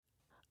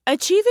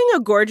Achieving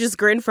a gorgeous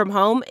grin from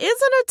home isn't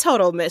a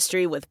total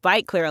mystery with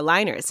Bite Clear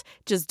aligners.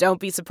 Just don't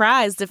be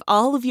surprised if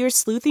all of your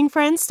sleuthing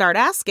friends start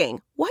asking,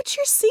 "What's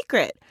your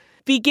secret?"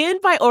 Begin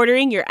by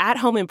ordering your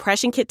at-home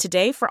impression kit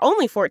today for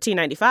only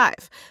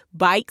 $14.95.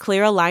 Bite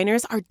Clear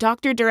aligners are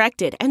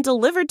doctor-directed and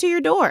delivered to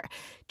your door.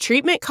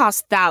 Treatment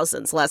costs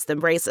thousands less than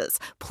braces.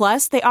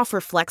 Plus, they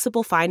offer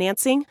flexible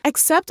financing,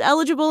 accept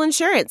eligible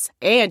insurance,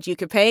 and you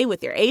can pay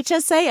with your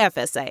HSA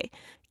FSA.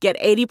 Get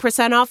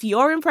 80% off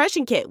your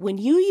impression kit when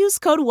you use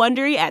code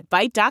WONDERY at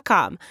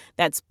Byte.com.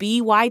 That's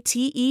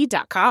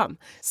BYTE.com.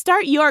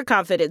 Start your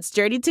confidence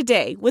journey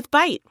today with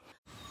Byte.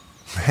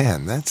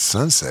 Man, that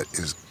sunset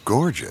is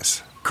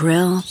gorgeous.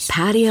 Grill,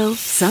 patio,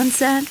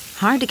 sunset.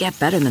 Hard to get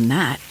better than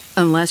that.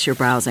 Unless you're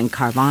browsing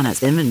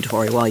Carvana's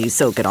inventory while you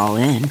soak it all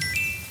in.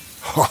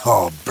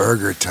 Oh,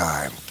 burger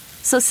time.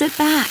 So sit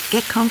back,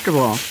 get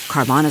comfortable.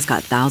 Carvana's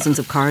got thousands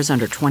of cars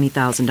under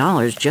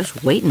 $20,000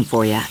 just waiting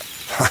for you.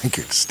 I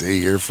could stay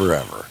here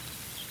forever.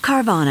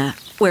 Carvana,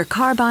 where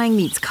car buying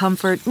meets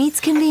comfort, meets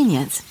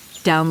convenience.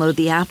 Download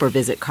the app or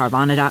visit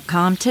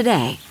Carvana.com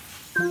today.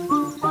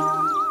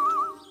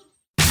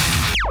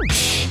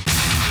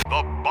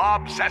 The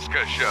Bob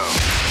Cesca Show.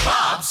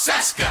 Bob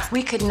Cesca.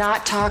 We could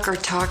not talk or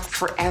talk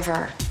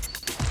forever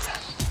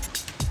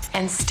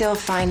and still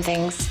find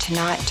things to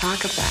not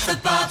talk about. The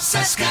Bob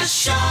Cesca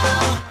Show.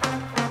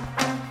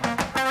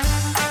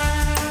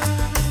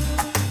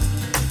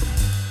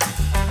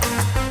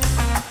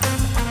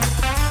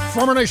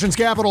 Former nation's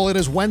capital, it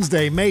is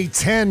Wednesday, May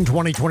 10,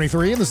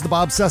 2023, and this is the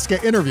Bob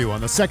Cesca interview on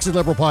the Sexy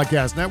Liberal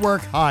Podcast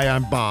Network. Hi,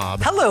 I'm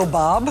Bob. Hello,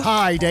 Bob.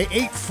 Hi, day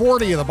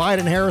 840 of the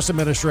Biden-Harris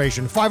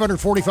administration.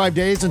 545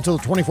 days until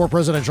the 24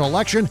 presidential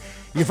election.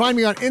 You can find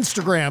me on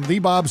Instagram, the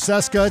Bob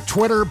Cesca,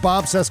 Twitter,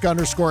 Bob Cesca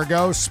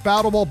 _go,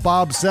 Spoutable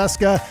Bob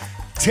Cesca,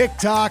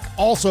 TikTok,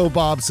 also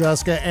Bob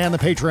Cesca, and the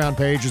Patreon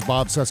page is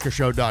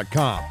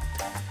bobcescashow.com.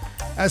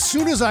 As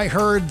soon as I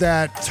heard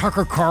that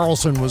Tucker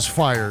Carlson was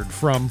fired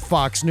from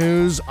Fox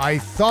News, I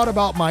thought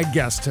about my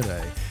guest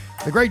today.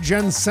 The great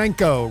Jen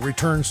Senko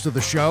returns to the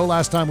show.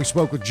 Last time we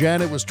spoke with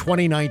Jen, it was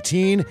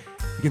 2019. You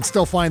can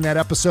still find that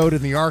episode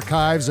in the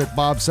archives at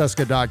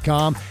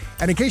bobcesca.com.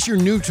 And in case you're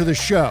new to the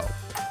show,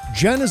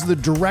 Jen is the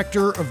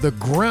director of the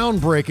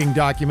groundbreaking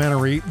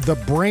documentary, The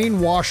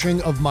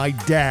Brainwashing of My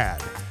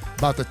Dad,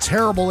 about the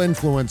terrible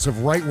influence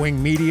of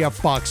right-wing media,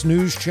 Fox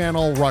News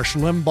Channel, Rush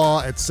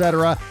Limbaugh,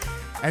 etc.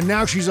 And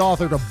now she's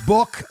authored a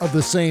book of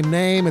the same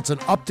name. It's an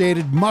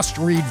updated,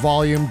 must-read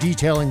volume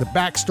detailing the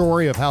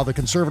backstory of how the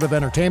conservative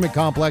entertainment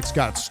complex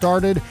got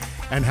started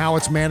and how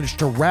it's managed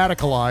to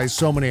radicalize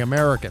so many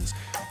Americans.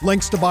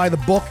 Links to buy the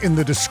book in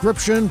the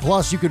description.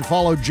 Plus, you can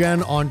follow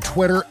Jen on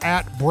Twitter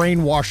at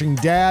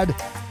BrainwashingDad.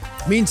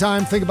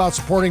 Meantime, think about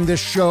supporting this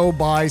show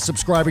by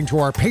subscribing to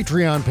our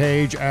Patreon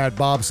page at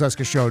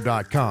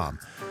bobcescashow.com.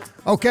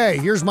 Okay,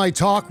 here's my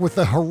talk with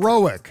the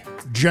heroic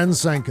Jen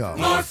Senko.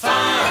 More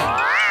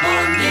fun,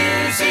 more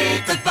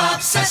music, the Bob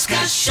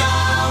Cesca Show.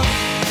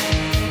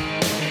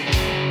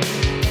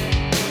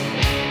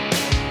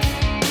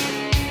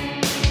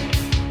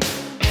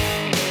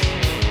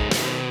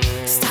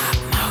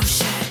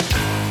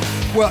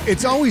 Well,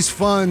 it's always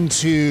fun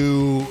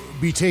to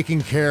be taking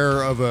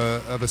care of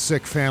a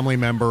sick family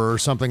member or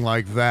something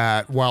like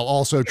that while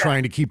also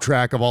trying to keep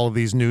track of all of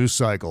these news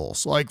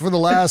cycles. Like for the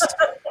last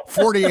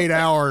 48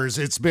 hours,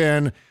 it's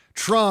been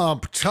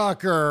Trump,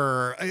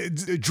 Tucker,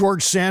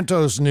 George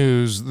Santos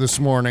news this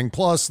morning,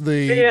 plus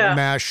the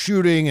mass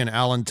shooting in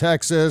Allen,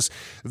 Texas,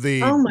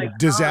 the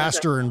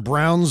disaster in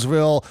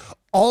Brownsville.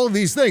 All of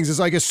these things. It's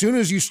like as soon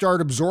as you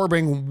start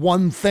absorbing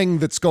one thing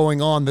that's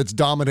going on that's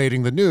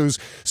dominating the news,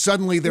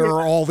 suddenly there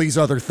are all these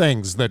other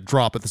things that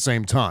drop at the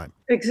same time.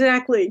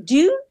 Exactly. Do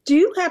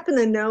you happen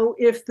to know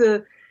if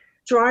the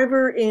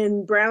driver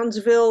in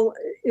Brownsville,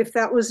 if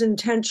that was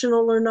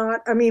intentional or not?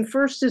 I mean,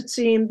 first it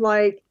seemed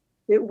like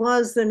it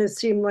was, then it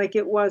seemed like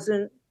it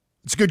wasn't.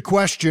 It's a good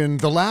question.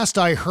 The last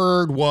I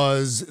heard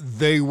was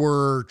they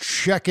were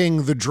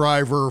checking the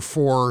driver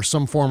for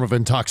some form of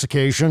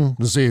intoxication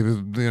to see if,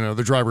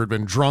 the driver had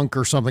been drunk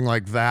or something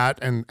like that,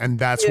 and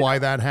that's why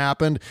that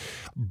happened.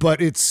 But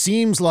it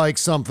seems like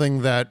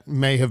something that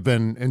may have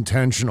been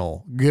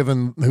intentional,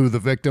 given who the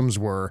victims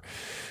were.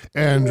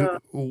 And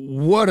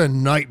what a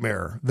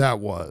nightmare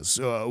that was.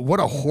 What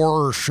a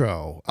horror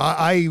show.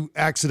 I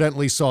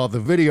accidentally saw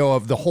the video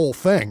of the whole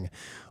thing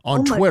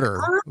on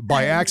Twitter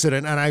by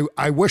accident, and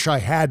I wish I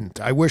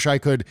hadn't. I wish I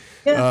could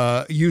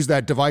use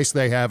that device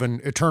they have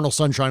in Eternal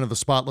Sunshine of the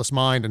Spotless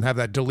Mind and have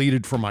that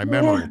deleted from my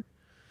memory.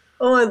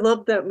 Oh, I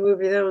loved that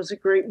movie. That was a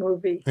great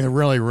movie. It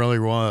really, really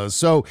was.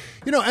 So,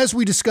 as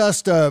we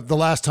discussed the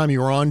last time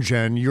you were on,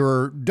 Jen,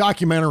 your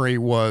documentary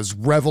was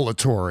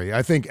revelatory.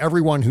 I think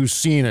everyone who's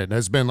seen it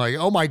has been like,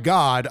 oh my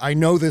God, I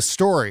know this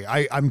story.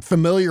 I'm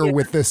familiar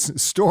with this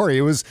story.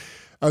 It was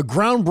a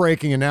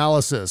groundbreaking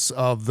analysis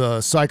of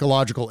the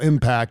psychological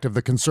impact of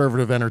the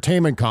conservative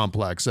entertainment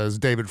complex, as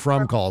David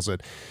Frum calls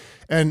it.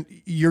 And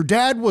your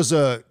dad was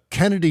a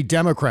Kennedy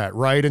Democrat,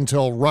 right?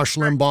 Until Rush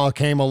Limbaugh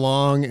came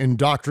along,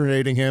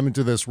 indoctrinating him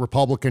into this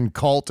Republican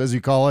cult, as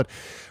you call it.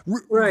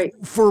 Right.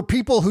 For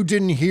people who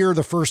didn't hear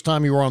the first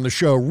time you were on the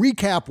show,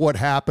 recap what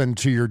happened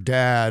to your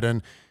dad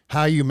and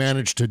how you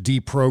managed to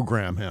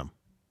deprogram him.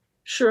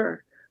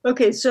 Sure.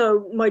 Okay,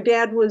 so my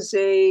dad was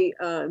a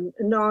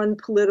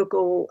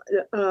non-political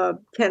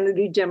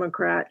Kennedy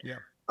Democrat. Yeah.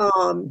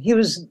 He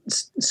was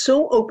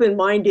so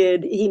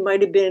open-minded, he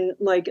might have been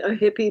like a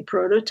hippie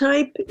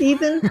prototype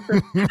even.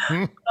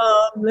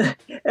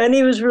 And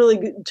he was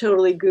really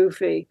totally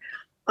goofy.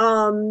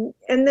 And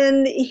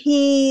then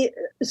he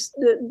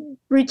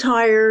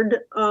retired.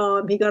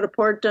 He got a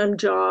part-time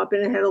job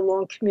and had a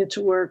long commute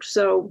to work.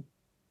 So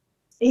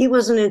he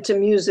wasn't into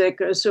music,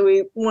 so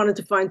he wanted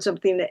to find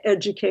something to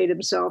educate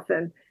himself.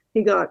 And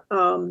he got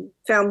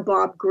found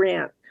Bob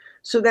Grant.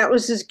 So that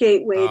was his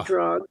gateway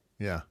drug.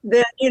 Yeah.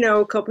 Then,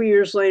 a couple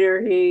years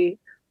later, he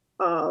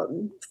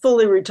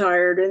fully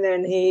retired, and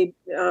then he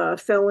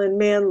fell in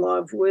man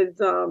love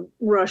with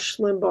Rush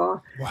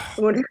Limbaugh. Wow.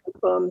 And would have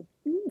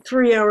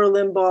 3-hour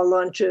Limbaugh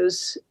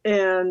lunches,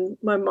 and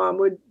my mom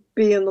would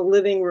be in the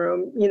living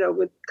room,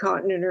 with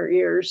cotton in her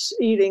ears,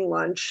 eating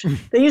lunch.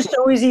 They used to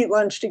always eat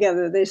lunch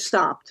together. They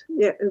stopped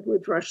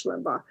with Rush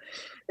Limbaugh.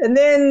 And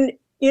then,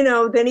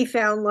 then he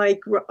found like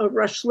a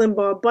Rush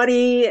Limbaugh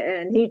buddy,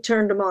 and he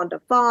turned him on to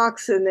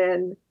Fox, and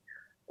then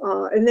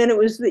it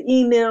was the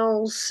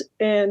emails,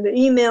 and the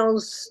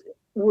emails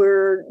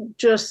were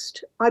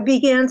just, I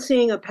began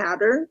seeing a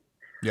pattern.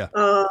 Yeah.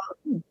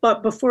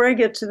 But before I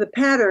get to the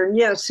pattern,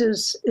 yes,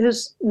 his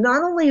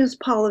not only his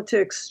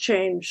politics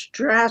changed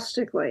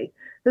drastically,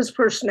 his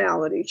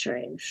personality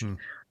changed.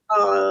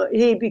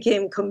 He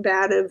became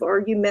combative,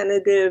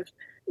 argumentative,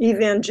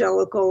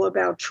 evangelical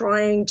about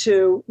trying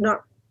to,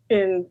 not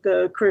in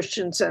the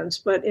Christian sense,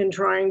 but in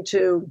trying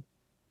to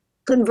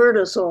convert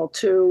us all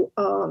to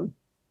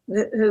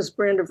his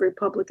brand of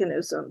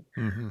republicanism.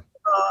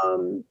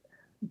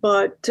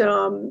 But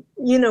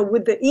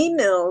with the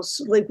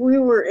emails, like we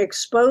were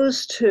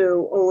exposed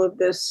to all of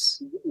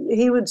this.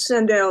 He would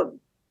send out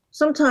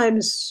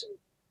sometimes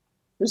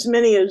as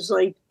many as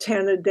like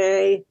 10 a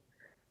day.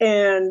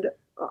 And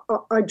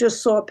I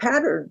just saw a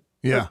pattern.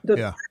 Yeah. The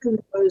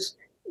pattern was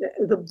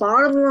the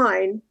bottom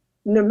line,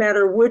 no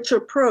matter which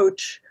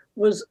approach,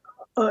 was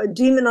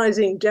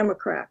demonizing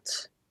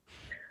Democrats.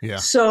 Yeah.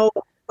 So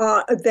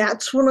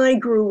that's when I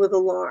grew with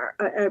alarm.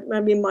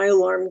 My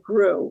alarm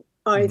grew.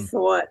 I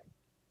thought,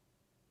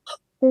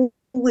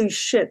 holy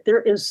shit,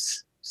 there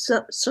is,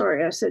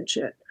 sorry, I said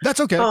shit. That's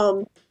okay.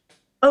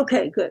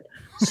 Okay, good.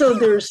 So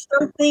there's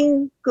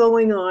something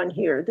going on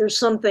here. There's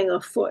something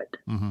afoot.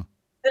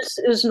 This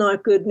is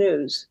not good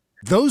news.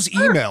 Those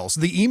emails,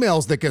 the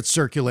emails that get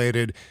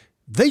circulated,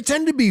 they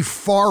tend to be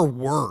far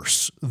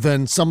worse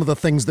than some of the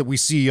things that we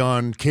see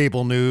on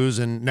cable news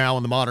and now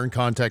in the modern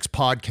context,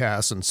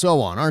 podcasts and so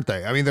on, aren't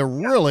they? I mean, they're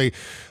really,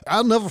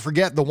 I'll never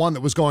forget the one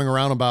that was going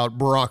around about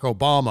Barack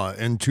Obama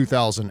in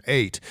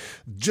 2008.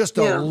 Just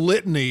a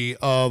litany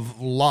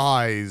of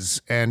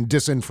lies and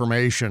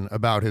disinformation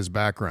about his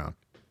background.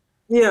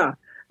 Yeah,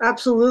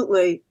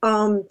 absolutely.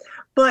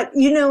 But,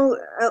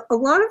 a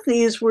lot of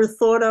these were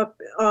thought up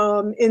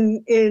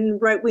in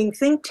right-wing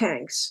think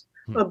tanks.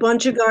 A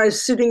bunch of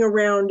guys sitting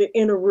around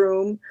in a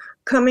room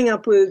coming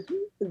up with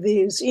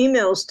these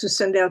emails to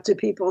send out to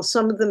people.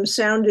 Some of them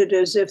sounded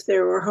as if they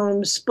were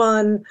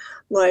homespun,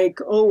 like,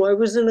 oh, I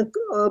was in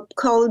a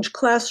college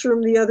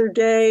classroom the other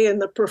day and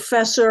the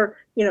professor,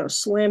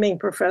 slamming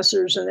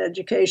professors in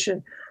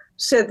education,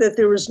 said that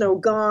there was no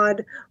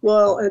God.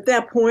 Well, at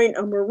that point,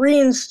 a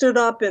Marine stood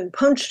up and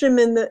punched him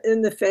in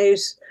the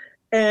face.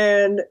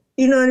 And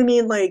you know what I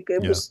mean? Like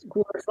it was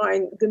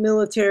glorifying the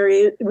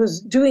military. It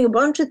was doing a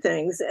bunch of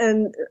things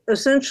and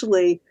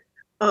essentially,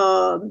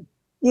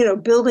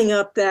 building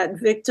up that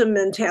victim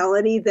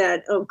mentality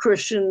that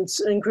Christians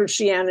and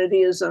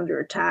Christianity is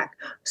under attack.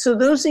 So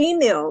those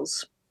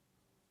emails,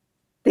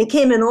 they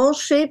came in all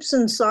shapes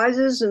and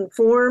sizes and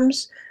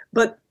forms,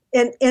 but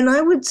and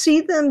I would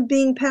see them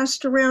being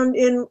passed around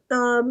in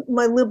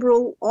my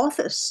liberal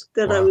office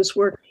that I was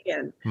working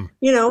in,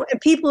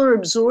 and people are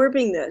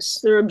absorbing this.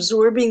 They're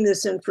absorbing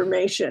this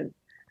information.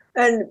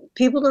 And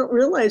people don't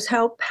realize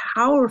how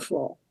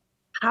powerful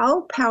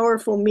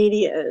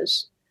media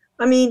is.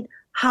 I mean,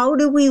 how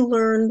do we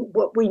learn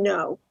what we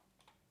know?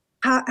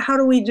 How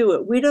do we do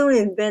it? We don't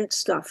invent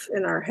stuff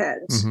in our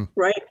heads,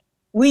 right?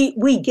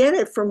 We get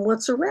it from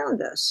what's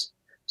around us.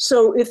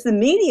 So if the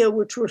media,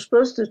 which we're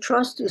supposed to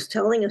trust, is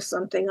telling us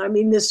something, I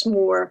mean, this is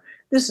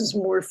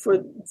more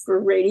for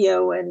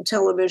radio and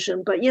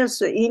television, but yes,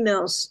 the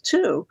emails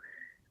too.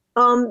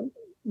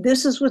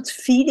 This is what's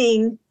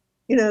feeding,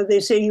 they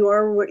say you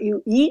are what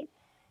you eat.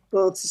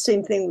 Well, it's the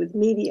same thing with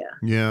media.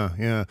 Yeah,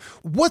 yeah.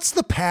 What's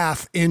the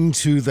path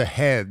into the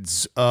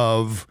heads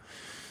of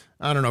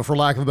I don't know, for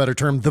lack of a better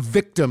term, the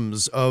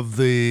victims of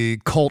the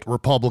cult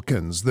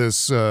Republicans,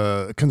 this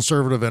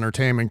conservative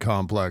entertainment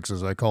complex,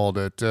 as I called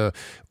it.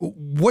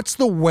 What's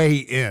the way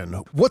in?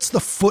 What's the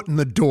foot in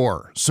the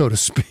door, so to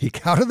speak?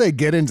 How do they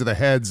get into the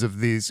heads of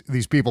these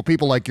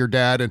people like your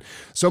dad and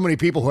so many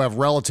people who have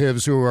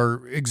relatives who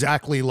are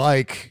exactly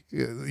like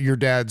your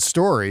dad's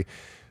story?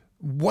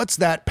 What's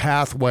that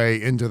pathway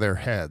into their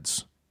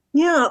heads?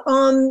 Yeah,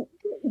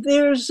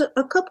 there's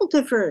a couple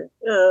different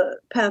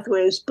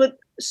pathways, but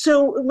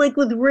so like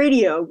with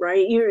radio,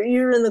 right?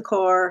 You're in the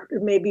car, or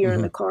maybe you're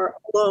in the car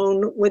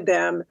alone with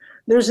them.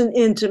 There's an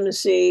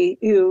intimacy,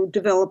 you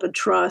develop a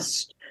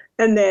trust,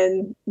 and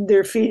then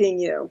they're feeding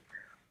you.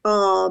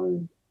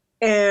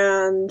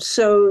 And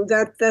so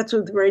that's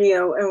with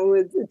radio. And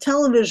with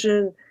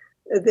television,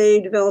 they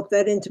develop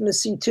that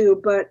intimacy too.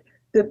 But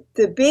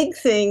the big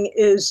thing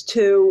is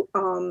to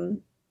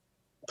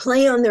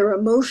play on their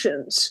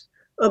emotions.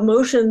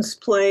 Emotions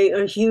play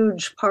a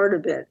huge part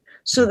of it.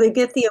 So they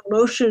get the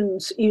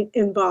emotions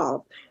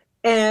involved.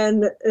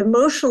 And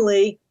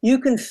emotionally, you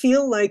can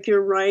feel like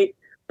you're right,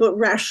 but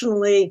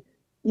rationally,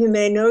 you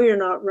may know you're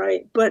not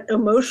right. But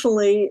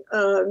emotionally,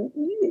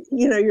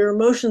 your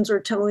emotions are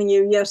telling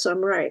you, yes,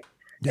 I'm right.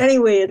 Yeah.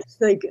 Anyway, it's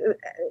like,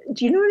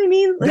 do you know what I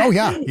mean? Oh,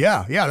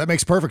 yeah. That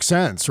makes perfect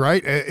sense,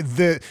 right?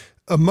 The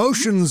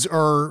emotions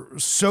are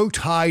so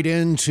tied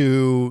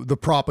into the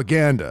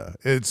propaganda.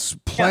 It's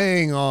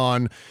playing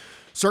on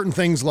certain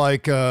things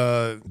like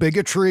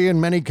bigotry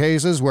in many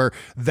cases, where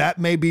that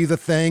may be the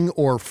thing,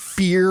 or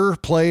fear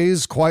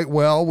plays quite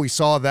well. We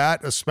saw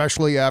that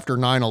especially after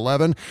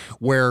 9/11,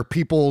 where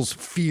people's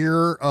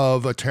fear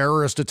of a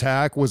terrorist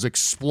attack was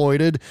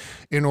exploited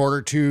in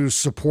order to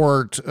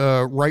support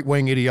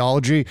right-wing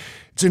ideology.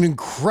 It's an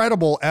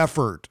incredible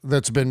effort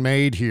that's been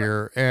made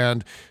here.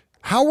 And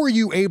how were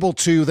you able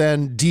to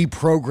then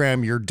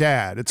deprogram your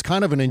dad? It's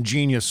kind of an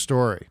ingenious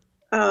story.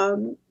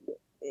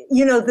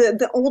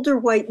 The older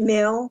white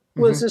male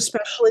was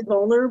especially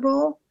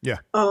vulnerable. Yeah.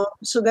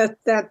 So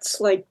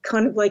that's like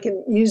kind of like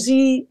an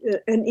easy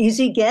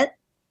get,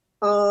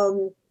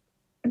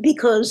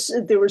 because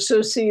there were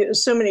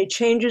so many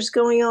changes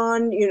going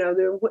on.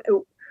 There were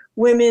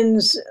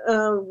women's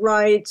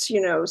rights,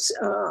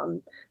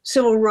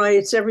 civil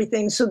rights,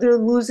 everything. So they're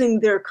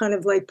losing their kind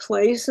of like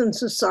place in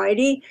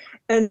society,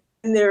 and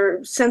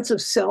their sense of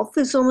self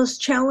is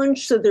almost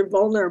challenged. So they're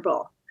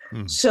vulnerable.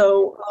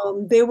 So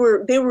they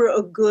were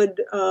a good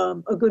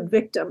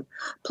victim.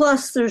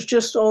 Plus, there's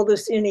just all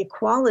this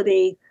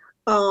inequality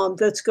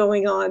that's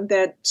going on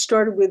that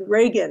started with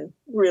Reagan,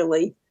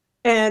 really,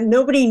 and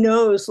nobody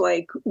knows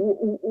like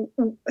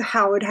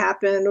how it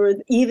happened, or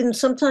even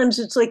sometimes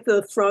it's like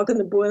the frog in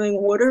the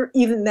boiling water.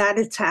 Even that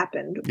it's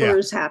happened or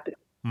has happened.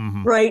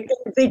 Right?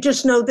 They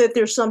just know that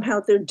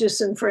they're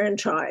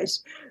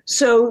disenfranchised.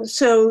 So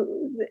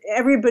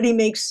everybody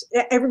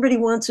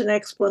wants an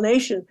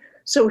explanation.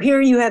 So here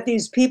you have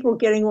these people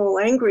getting all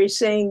angry,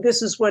 saying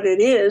this is what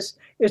it is.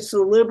 It's the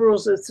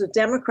liberals, it's the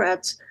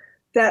Democrats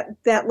that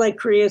like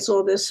creates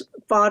all this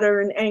fodder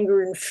and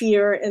anger and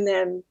fear. And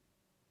then,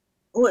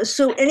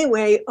 so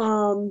anyway,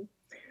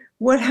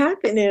 what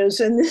happened is,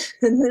 and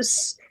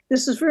this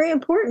is very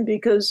important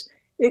because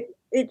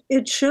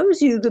it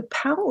shows you the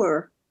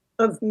power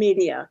of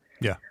media.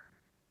 Yeah.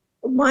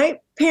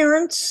 My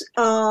parents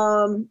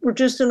were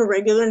just in a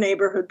regular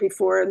neighborhood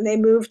before, and they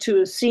moved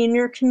to a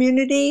senior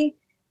community.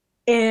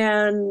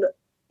 And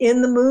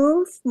in the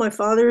move, my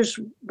father's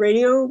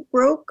radio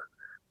broke.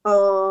 It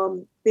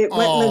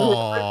went in the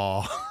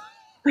garage.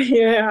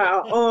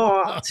 Yeah.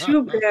 Oh,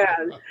 too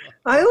bad.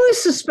 I always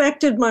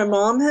suspected my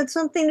mom had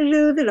something to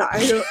do with it.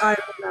 I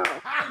don't know.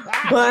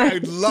 But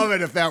I'd love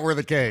it if that were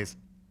the case.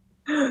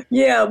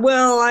 Yeah,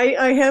 well,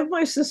 I have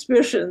my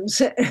suspicions.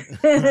 And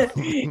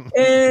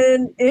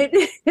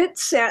it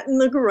sat in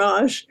the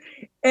garage.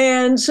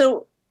 And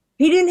so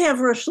he didn't have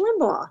Rush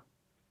Limbaugh.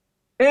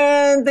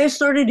 And they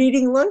started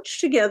eating lunch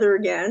together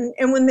again.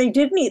 And when they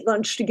didn't eat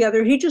lunch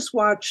together, he just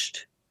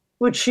watched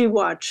what she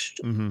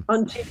watched on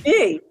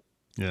TV.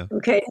 Yeah.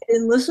 Okay. He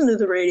didn't listen to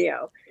the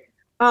radio.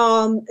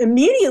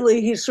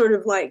 Immediately, he sort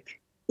of like,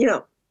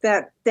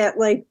 that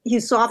like he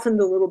softened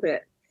a little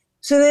bit.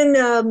 So then,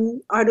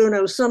 I don't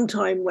know,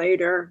 sometime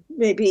later,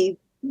 maybe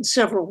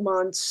several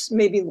months,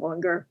 maybe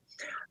longer,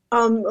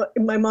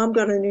 my mom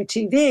got a new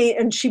TV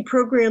and she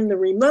programmed the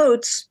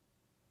remotes.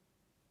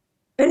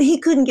 And he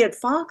couldn't get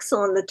Fox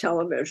on the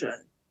television.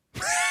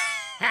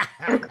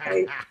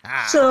 Okay.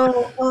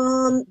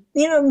 So,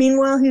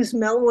 meanwhile, he's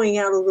mellowing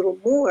out a little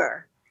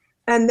more.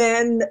 And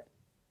then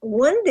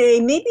one day,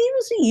 maybe it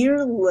was a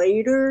year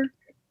later,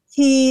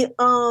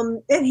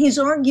 and he's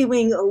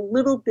arguing a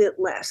little bit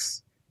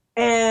less.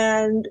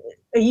 And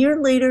a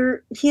year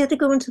later, he had to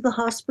go into the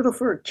hospital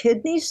for a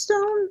kidney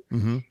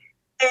stone.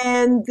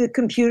 And the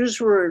computers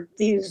were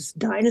these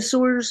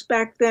dinosaurs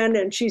back then.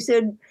 And she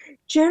said,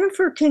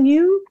 Jennifer, can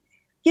you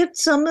get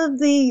some of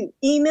the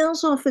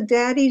emails off of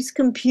Daddy's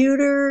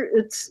computer?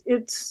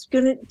 It's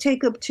going to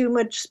take up too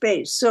much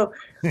space. So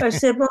I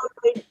said, well,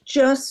 they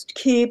just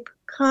keep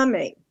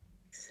coming.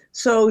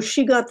 So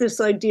she got this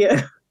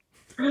idea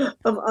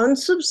of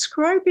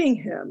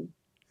unsubscribing him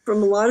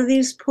from a lot of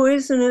these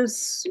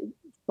poisonous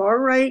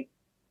far-right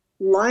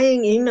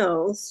lying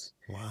emails.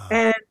 Wow.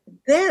 And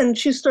then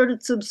she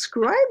started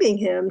subscribing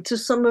him to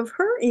some of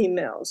her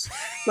emails,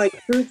 like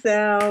Truth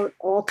Out,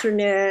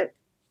 Alternate,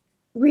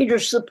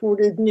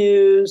 Reader-Supported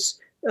News,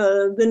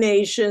 The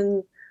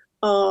Nation,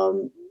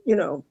 more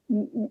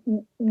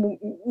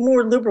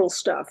liberal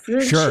stuff.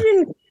 Sure.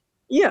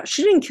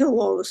 She didn't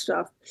kill all the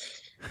stuff.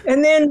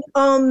 And then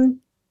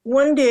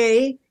one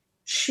day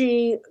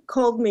she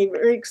called me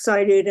very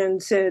excited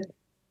and said,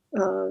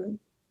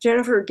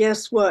 Jennifer,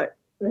 guess what?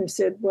 And I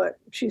said, what?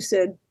 She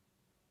said,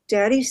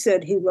 Daddy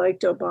said he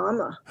liked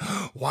Obama.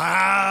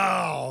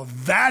 Wow,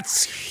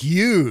 that's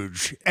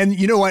huge. And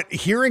you know what?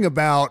 Hearing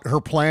about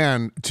her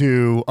plan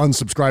to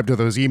unsubscribe to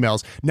those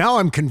emails, now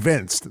I'm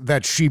convinced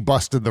that she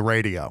busted the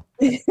radio.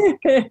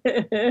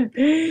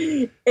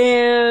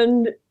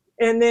 and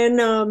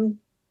then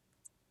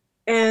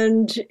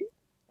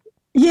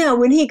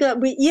when he got,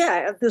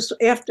 this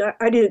after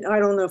I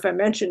don't know if I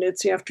mentioned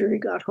it's after he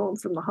got home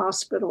from the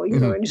hospital,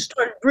 and he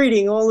started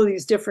reading all of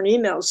these different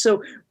emails.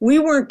 So we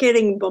weren't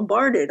getting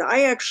bombarded.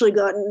 I actually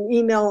got an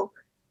email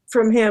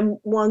from him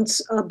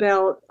once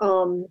about,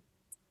 oh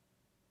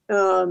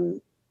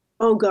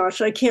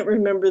gosh, I can't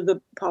remember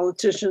the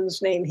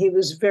politician's name. He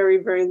was very,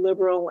 very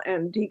liberal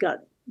and he got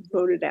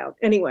voted out.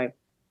 Anyway.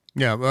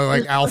 Yeah,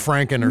 like Al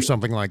Franken or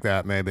something like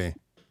that, maybe.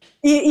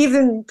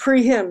 Even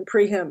pre him.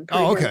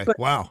 Oh, okay. But,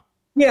 wow.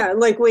 yeah,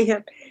 like we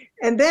had.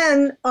 And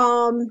then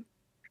on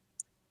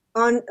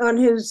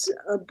his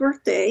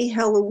birthday,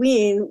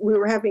 Halloween, we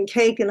were having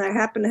cake and I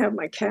happened to have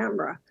my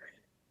camera.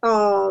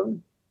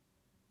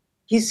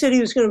 He said he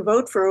was going to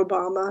vote for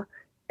Obama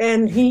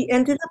and he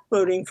ended up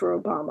voting for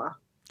Obama.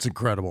 It's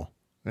incredible.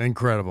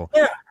 Incredible.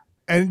 Yeah.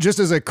 And just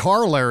as a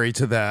corollary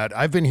to that,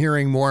 I've been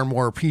hearing more and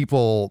more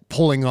people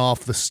pulling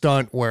off the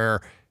stunt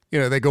where,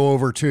 they go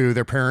over to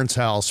their parents'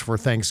 house for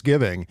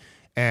Thanksgiving.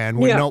 And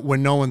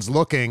when no one's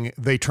looking,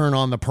 they turn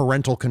on the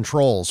parental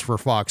controls for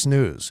Fox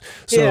News.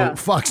 So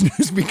Fox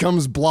News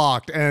becomes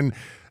blocked. And,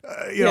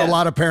 a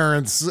lot of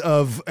parents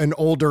of an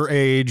older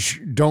age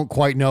don't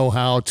quite know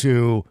how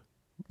to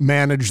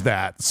manage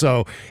that.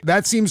 So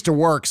that seems to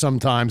work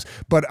sometimes.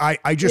 But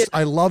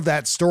I love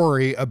that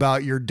story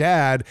about your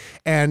dad.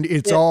 And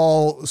it's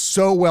all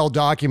so well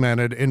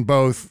documented in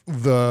both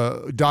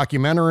the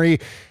documentary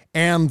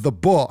and the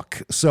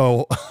book.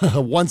 So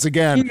once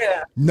again,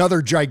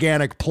 another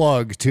gigantic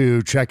plug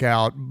to check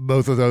out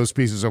both of those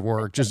pieces of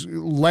work, just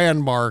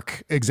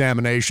landmark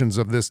examinations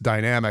of this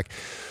dynamic.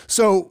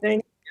 So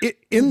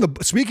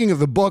speaking of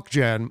the book,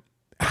 Jen,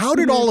 how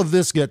did all of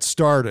this get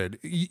started?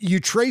 You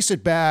trace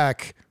it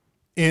back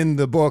in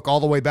the book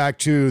all the way back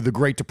to the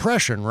Great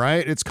Depression,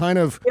 right? It's kind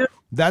of,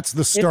 that's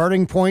the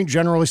starting point,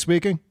 generally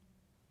speaking?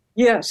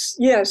 Yes.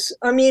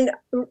 I mean,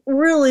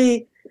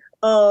 really,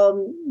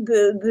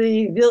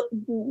 the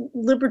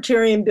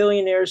libertarian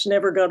billionaires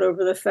never got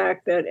over the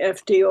fact that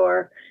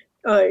FDR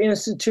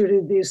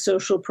instituted these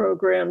social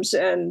programs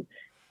and,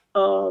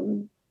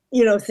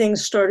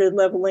 things started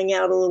leveling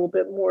out a little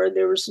bit more.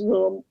 There was a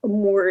little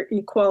more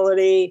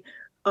equality.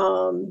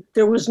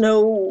 There was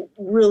no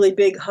really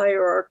big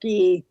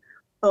hierarchy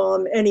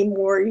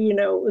anymore.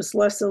 It was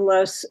less and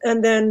less.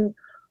 And then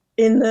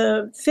in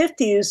the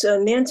 50s,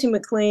 Nancy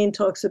MacLean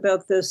talks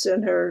about this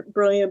in her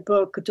brilliant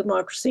book,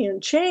 Democracy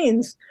in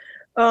Chains.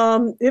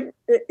 It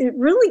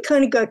really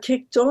kind of got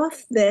kicked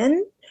off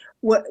then.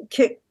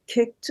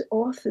 Kicked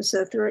off? Is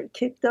that the right?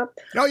 Kicked up?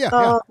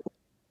 Oh,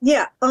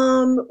 yeah.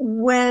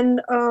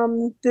 When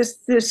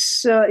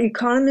this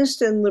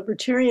economist and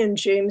libertarian,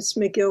 James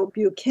McGill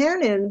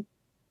Buchanan,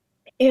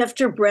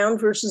 after Brown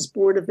versus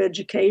Board of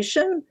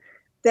Education,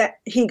 that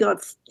he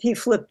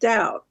flipped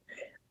out.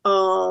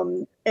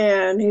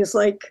 And he's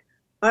like,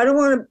 I don't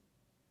want to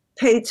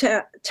pay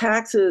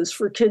taxes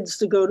for kids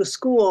to go to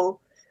school,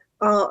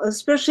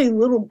 especially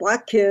little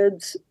black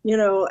kids,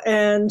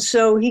 And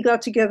so he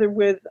got together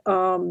with,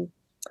 it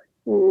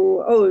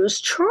was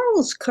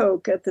Charles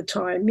Koch at the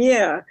time.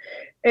 Yeah.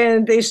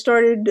 And they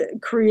started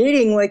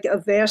creating like a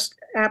vast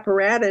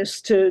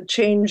apparatus to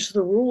change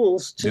the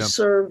rules to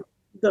serve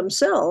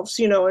themselves,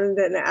 and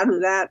then out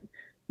of that,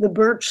 the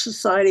Birch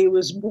Society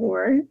was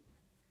born.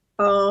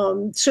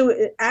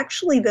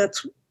 Actually,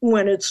 that's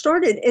when it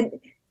started. And,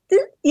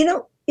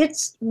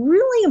 it's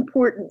really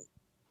important,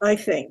 I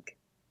think,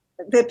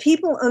 that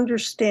people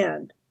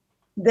understand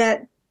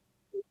that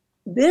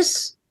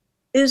this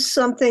is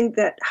something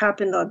that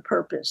happened on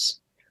purpose.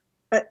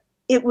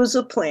 It was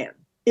a plan.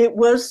 It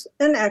was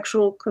an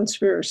actual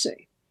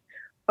conspiracy.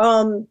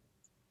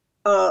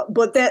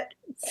 But that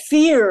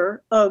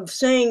fear of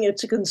saying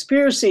it's a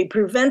conspiracy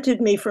prevented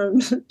me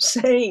from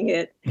saying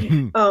it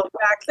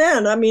back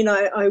then. I mean,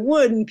 I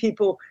would, and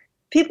people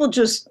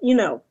just,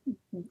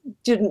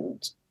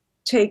 didn't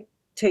take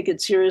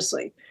it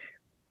seriously.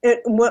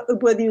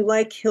 Whether you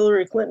like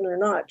Hillary Clinton or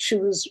not, she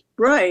was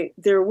right.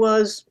 There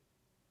was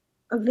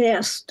a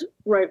vast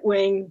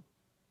right-wing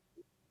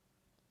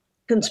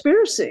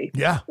conspiracy.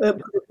 Yeah. It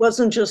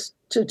wasn't just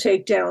to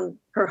take down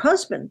her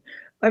husband.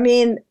 I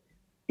mean,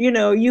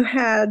 you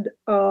had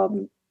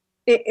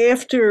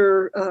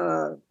after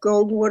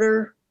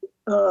Goldwater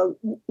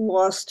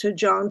lost to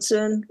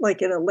Johnson,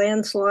 like in a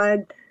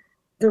landslide,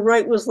 the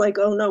right was like,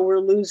 oh no, we're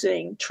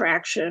losing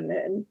traction.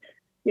 And,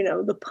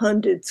 the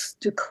pundits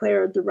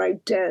declared the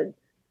right dead.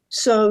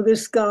 So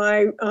this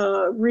guy,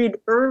 Reed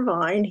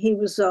Irvine, he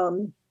was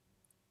a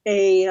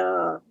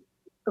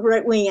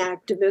right-wing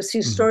activist.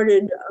 He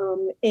started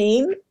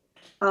AIM,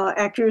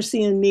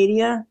 Accuracy in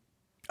Media.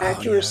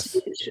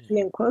 Accuracy, it should be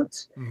in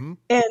quotes.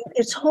 And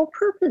its whole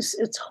purpose,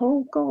 its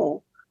whole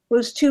goal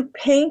was to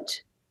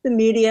paint the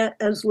media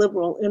as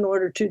liberal in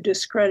order to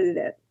discredit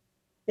it,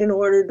 in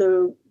order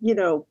to,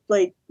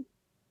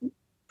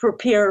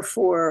 prepare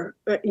for,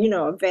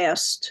 a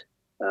vast,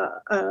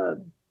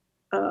 an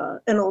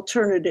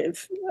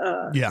alternative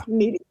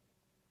media,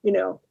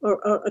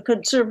 or a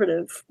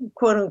conservative,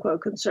 quote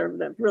unquote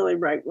conservative, really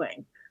right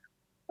wing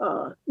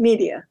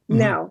media,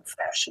 now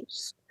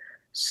fascist.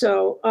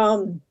 So,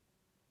 and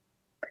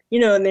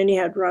then you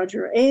had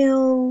Roger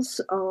Ailes.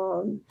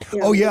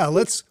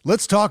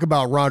 Let's talk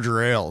about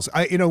Roger Ailes.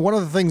 One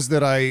of the things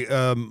that I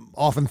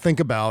often think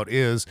about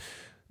is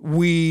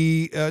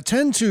we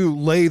tend to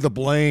lay the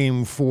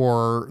blame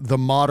for the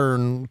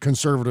modern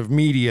conservative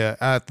media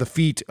at the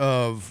feet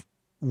of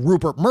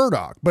Rupert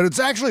Murdoch, but it's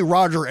actually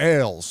Roger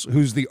Ailes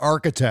who's the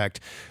architect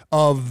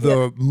of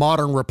the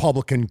modern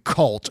Republican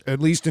cult, at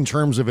least in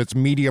terms of its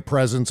media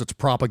presence, its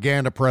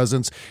propaganda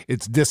presence,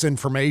 its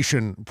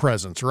disinformation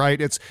presence, right?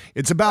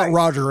 It's about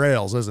Roger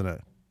Ailes, isn't it?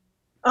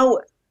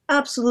 Oh,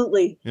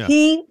 absolutely. Yeah.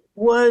 He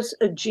was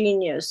a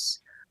genius.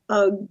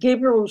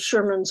 Gabriel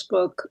Sherman's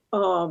book,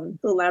 The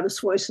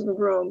Loudest Voice in the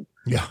Room,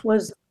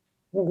 was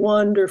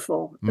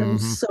wonderful and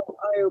so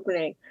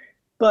eye-opening.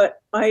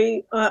 But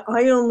I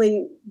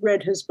only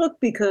read his book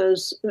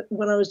because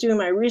when I was doing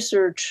my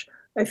research,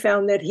 I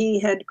found that he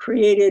had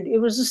created, it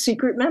was a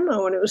secret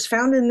memo, and it was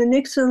found in the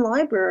Nixon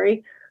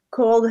library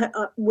called,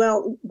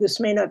 this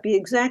may not be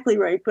exactly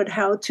right, but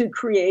How to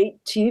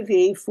Create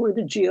TV for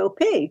the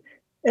GOP.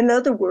 In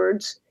other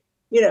words,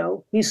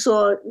 he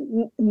saw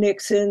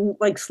Nixon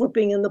like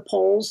slipping in the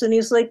polls, and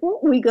he's like, well,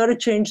 we got to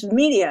change the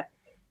media.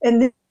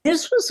 And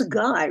this was a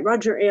guy,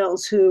 Roger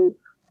Ailes, who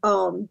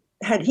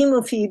had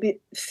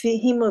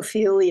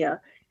hemophilia,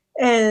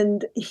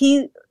 and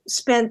he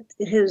spent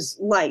his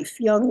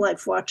young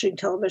life watching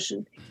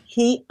television.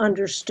 He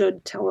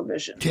understood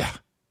television. Yeah.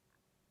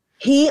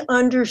 He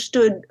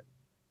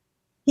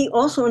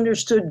also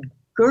understood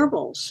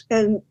Goebbels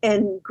and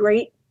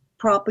great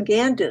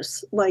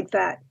propagandists like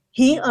that.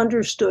 He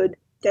understood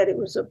that it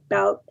was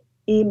about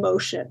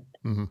emotion.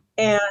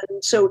 And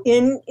so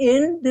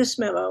in this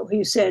memo,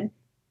 he said,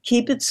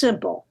 keep it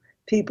simple.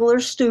 People are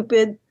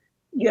stupid.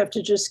 You have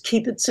to just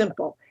keep it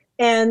simple.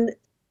 And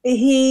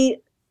he,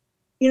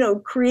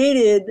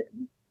 created,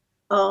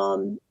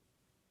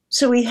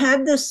 so he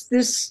had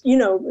this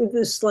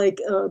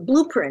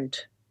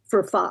blueprint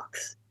for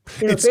Fox,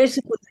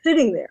 basically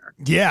sitting there.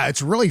 Yeah,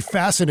 it's really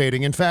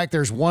fascinating. In fact,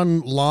 there's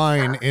one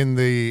line in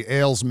the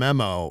Ailes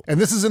memo, and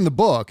this is in the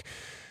book.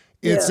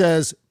 It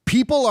says,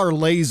 people are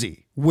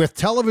lazy. With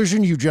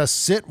television, you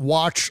just sit,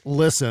 watch,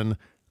 listen.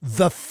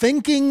 The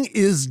thinking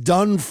is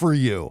done for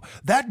you.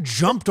 That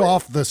jumped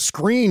off the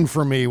screen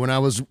for me when I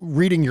was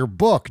reading your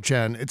book,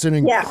 Jen. It's an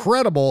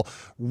incredible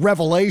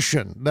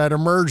revelation that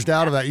emerged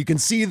out of that. You can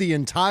see the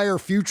entire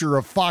future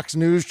of Fox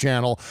News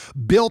Channel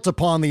built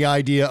upon the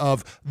idea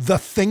of the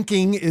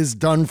thinking is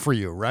done for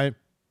you, right?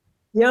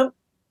 Yep,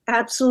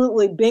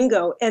 absolutely.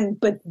 Bingo.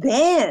 But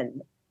then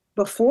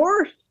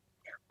before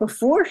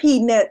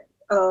he met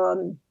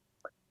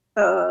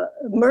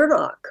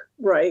Murdoch,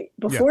 right?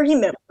 Before he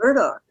met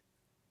Murdoch,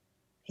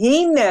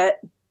 he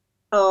met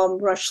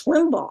Rush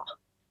Limbaugh.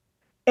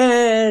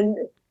 And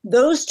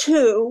those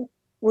two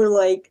were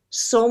like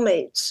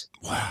soulmates.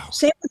 Wow.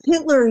 Same with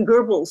Hitler and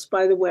Goebbels,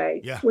 by the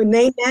way. Yeah. When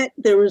they met,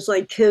 there was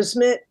like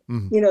kismet.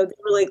 They were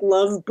like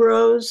love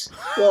bros.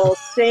 Well,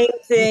 same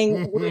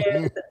thing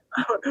with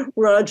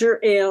Roger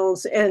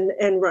Ailes and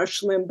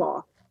Rush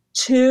Limbaugh.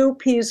 Two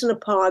peas in a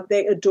pod.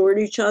 They adored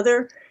each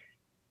other.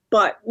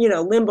 But,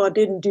 Limbaugh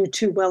didn't do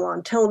too well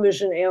on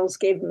television. Ailes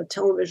gave him a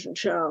television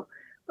show.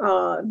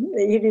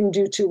 He didn't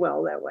do too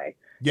well that way.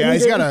 Yeah,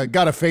 he's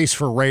got a face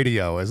for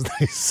radio, as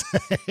they say.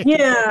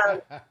 Yeah.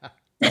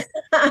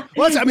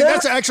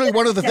 That's actually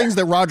one of the things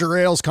that Roger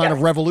Ailes kind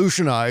of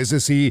revolutionized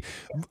is he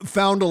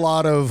found a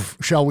lot of,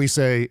 shall we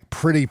say,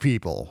 pretty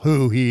people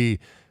who he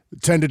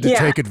tended to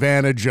take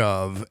advantage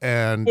of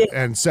and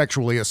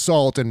sexually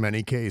assault in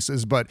many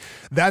cases. But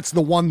that's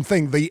the one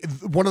thing,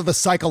 one of the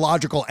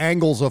psychological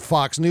angles of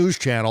Fox News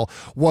Channel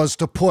was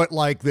to put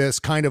like this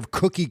kind of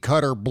cookie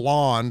cutter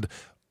blonde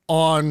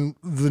on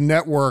the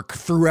network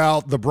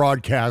throughout the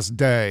broadcast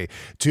day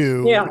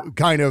to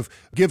kind of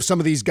give some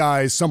of these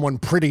guys someone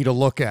pretty to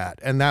look at.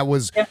 And that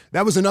was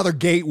another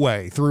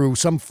gateway through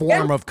some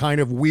form of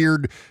kind of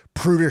weird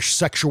prudish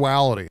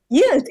sexuality.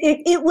 Yeah,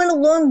 it went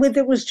along with,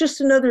 it was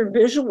just another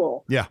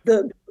visual. Yeah.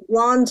 The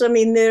blondes,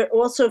 there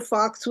also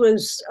Fox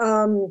was,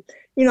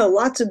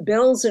 lots of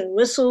bells and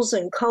whistles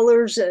and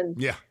colors and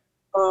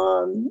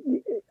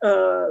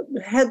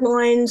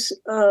headlines.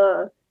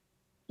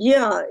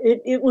 Yeah,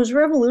 it was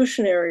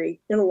revolutionary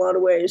in a lot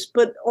of ways.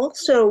 But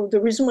also the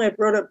reason why I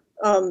brought up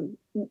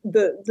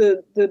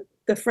the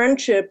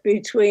friendship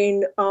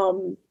between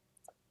Ailes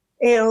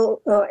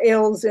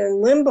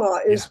and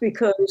Limbaugh is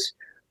because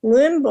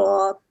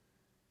Limbaugh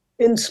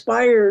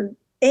inspired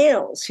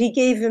Ailes. He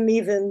gave him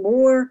even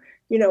more.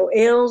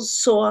 Ailes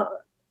saw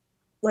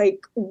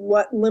like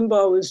what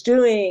Limbaugh was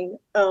doing,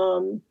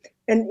 and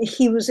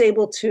he was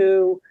able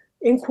to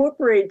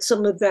incorporate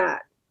some of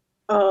that.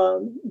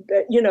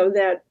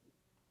 That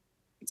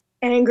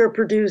anger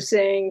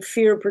producing,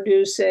 fear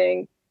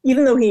producing.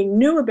 Even though he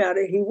knew about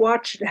it, he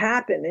watched it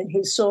happen, and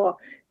he saw.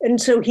 And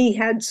so he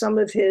had some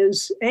of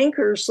his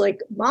anchors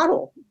like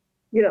model,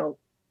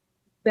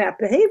 that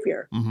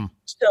behavior. Mm-hmm.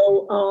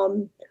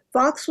 So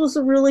Fox was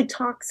a really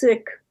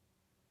toxic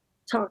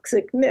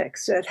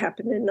mix that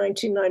happened in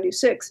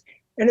 1996.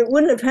 And it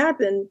wouldn't have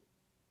happened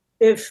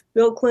if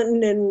Bill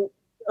Clinton and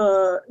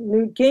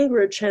Newt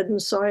Gingrich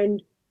hadn't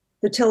signed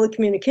the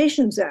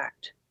Telecommunications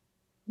Act.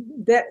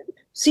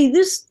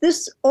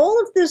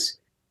 All of this,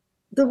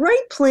 the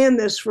right planned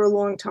this for a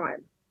long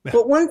time.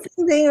 But one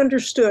thing they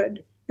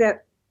understood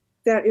that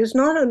is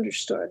not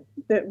understood,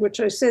 which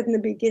I said in the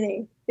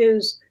beginning,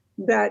 is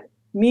that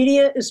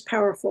media is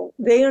powerful.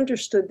 They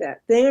understood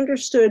that. They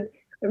understood,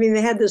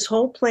 they had this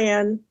whole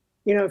plan,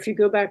 if you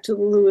go back to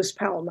the Lewis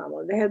Powell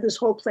memo, they had this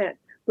whole plan,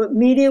 but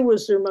media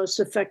was their most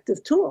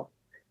effective tool.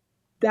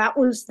 That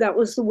was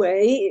the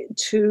way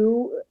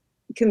to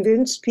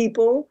convince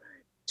people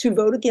to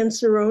vote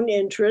against their own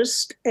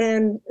interest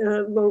and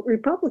vote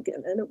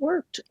Republican, and it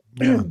worked.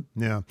 Yeah.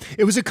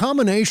 It was a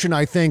combination,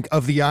 I think,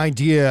 of the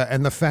idea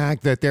and the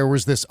fact that there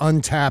was this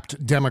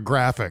untapped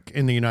demographic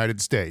in the United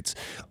States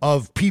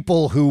of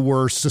people who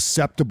were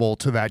susceptible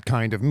to that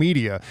kind of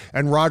media.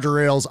 And Roger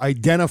Ailes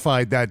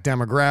identified that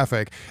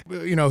demographic.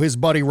 His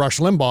buddy Rush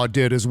Limbaugh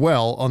did as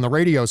well on the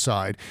radio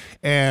side,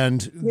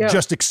 and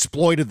just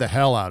exploited the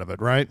hell out of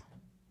it, right?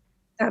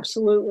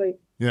 Absolutely.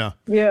 Yeah.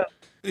 Yeah.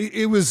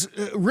 It was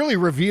really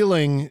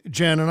revealing,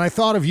 Jen, and I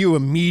thought of you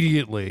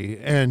immediately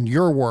and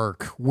your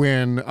work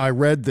when I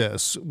read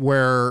this,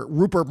 where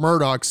Rupert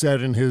Murdoch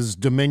said in his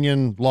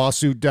Dominion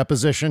lawsuit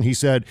deposition, he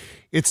said,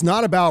 it's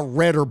not about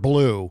red or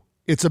blue,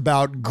 it's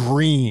about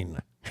green.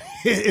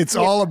 It's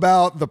all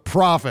about the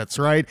profits,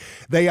 right?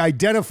 They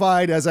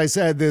identified, as I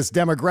said, this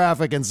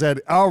demographic and said,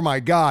 oh my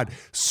God,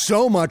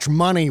 so much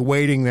money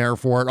waiting there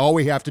for it. All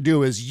we have to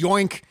do is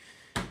yoink,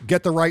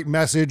 get the right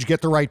message,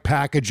 get the right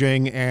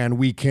packaging, and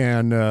we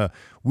can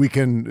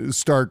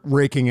start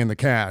raking in the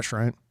cash,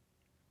 right?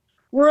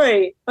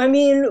 Right. I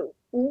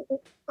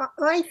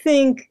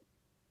think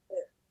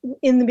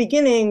in the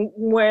beginning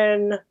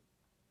when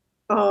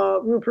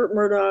Rupert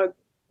Murdoch,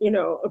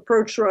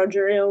 approached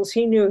Roger Ailes,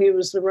 he knew he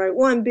was the right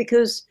one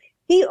because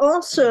he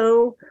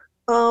also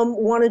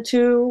wanted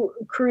to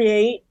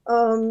create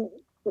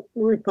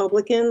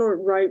Republican or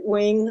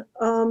right-wing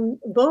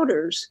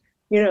voters,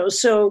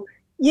 so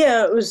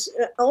yeah, it was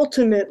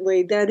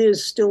ultimately that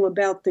is still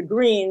about the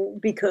green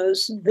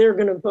because they're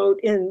going to vote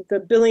in the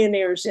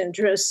billionaires'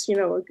 interests,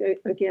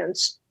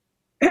 against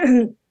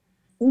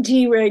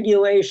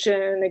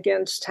deregulation,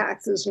 against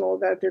taxes and all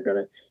that. They're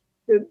going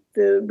to,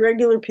 the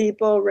regular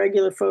people,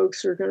 regular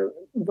folks are going to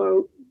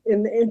vote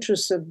in the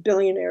interests of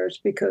billionaires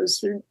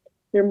because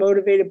they're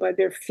motivated by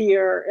their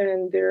fear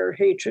and their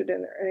hatred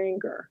and their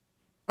anger.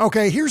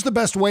 Okay, here's the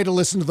best way to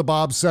listen to the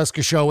Bob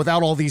Cesca Show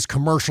without all these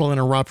commercial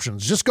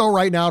interruptions. Just go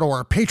right now to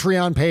our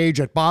Patreon page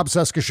at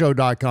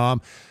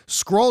bobcescashow.com,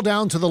 scroll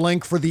down to the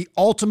link for the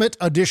ultimate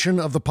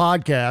edition of the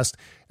podcast,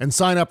 and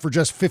sign up for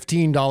just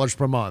 $15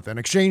 per month. In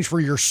exchange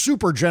for your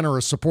super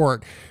generous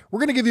support, we're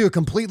going to give you a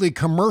completely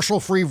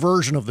commercial-free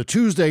version of the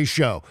Tuesday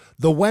show,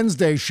 the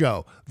Wednesday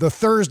show, the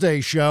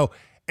Thursday show,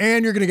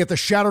 and you're going to get the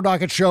Shadow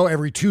Docket show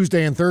every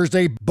Tuesday and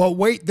Thursday. But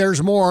wait,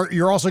 there's more.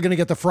 You're also going to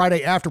get the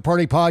Friday After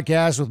Party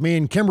podcast with me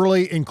and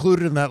Kimberly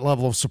included in that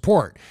level of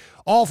support.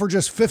 All for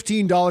just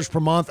 $15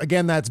 per month.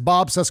 Again, that's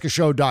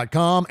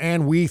bobcescashow.com,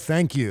 and we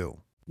thank you.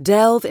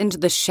 Delve into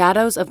the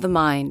shadows of the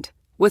mind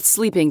with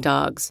Sleeping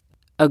Dogs,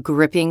 a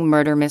gripping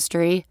murder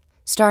mystery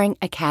starring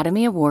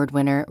Academy Award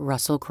winner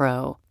Russell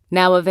Crowe.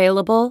 Now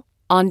available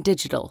on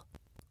digital.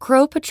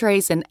 Crowe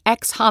portrays an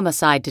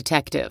ex-homicide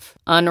detective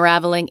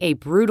unraveling a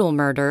brutal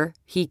murder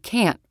he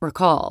can't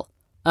recall.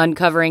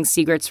 Uncovering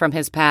secrets from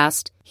his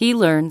past, he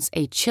learns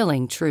a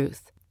chilling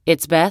truth.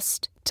 It's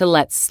best to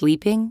let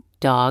sleeping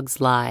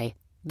dogs lie.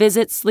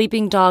 Visit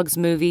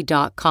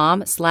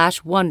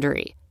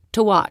sleepingdogsmovie.com/Wondery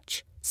to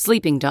watch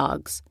Sleeping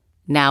Dogs,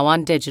 now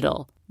on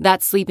digital.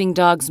 That's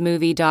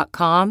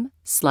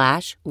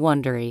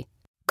sleepingdogsmovie.com/Wondery.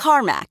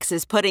 CarMax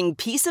is putting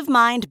peace of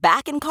mind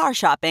back in car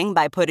shopping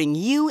by putting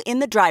you in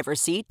the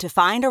driver's seat to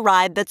find a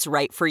ride that's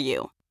right for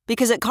you.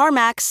 Because at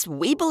CarMax,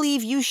 we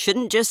believe you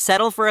shouldn't just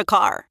settle for a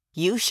car.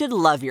 You should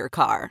love your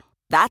car.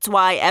 That's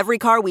why every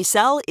car we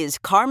sell is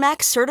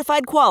CarMax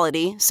certified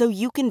quality, so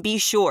you can be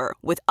sure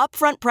with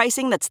upfront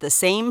pricing that's the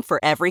same for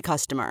every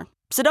customer.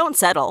 So don't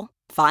settle.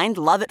 Find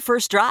love at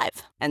first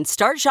drive and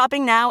start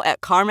shopping now at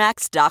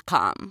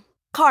CarMax.com.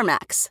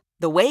 CarMax,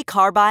 the way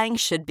car buying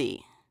should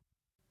be.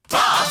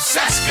 Bob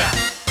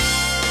Cesca.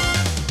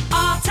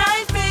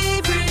 All-time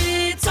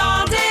favorites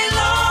all day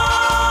long.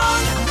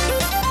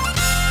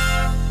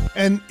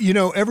 And, you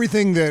know,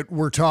 everything that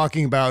we're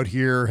talking about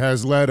here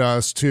has led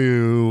us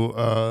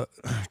to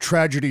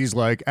tragedies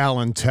like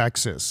Allen,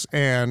 Texas.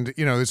 And,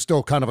 you know, it's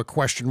still kind of a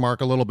question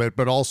mark a little bit,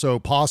 but also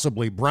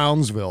possibly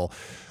Brownsville.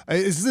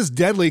 It's this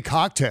deadly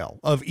cocktail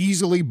of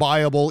easily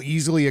buyable,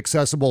 easily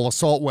accessible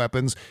assault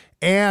weapons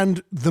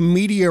and the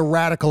media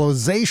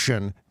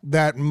radicalization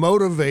that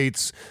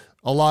motivates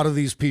a lot of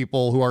these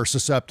people who are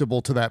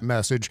susceptible to that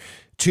message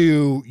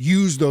to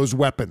use those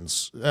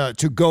weapons,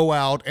 to go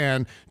out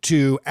and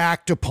to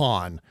act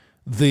upon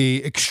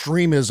the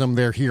extremism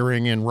they're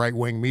hearing in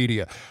right-wing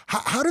media.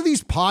 How do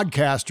these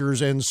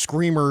podcasters and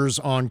screamers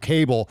on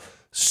cable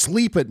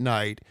sleep at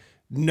night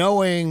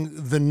knowing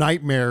the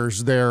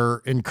nightmares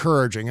they're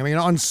encouraging? I mean,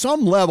 on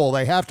some level,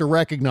 they have to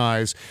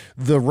recognize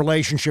the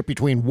relationship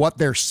between what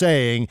they're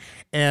saying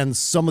and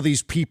some of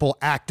these people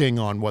acting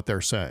on what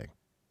they're saying.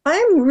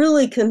 I'm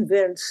really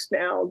convinced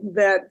now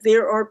that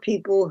there are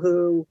people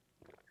who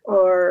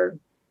are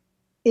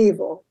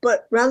evil,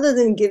 but rather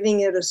than giving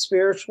it a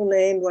spiritual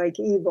name like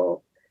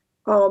evil,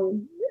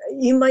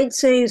 you might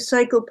say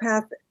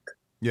psychopathic.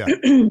 Yeah.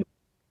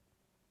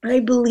 I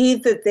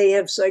believe that they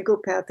have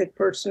psychopathic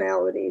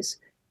personalities.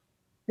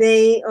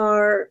 They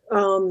are,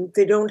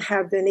 they don't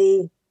have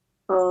any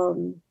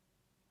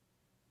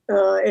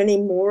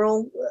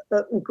moral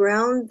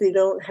ground. They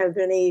don't have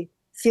any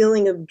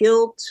feeling of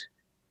guilt.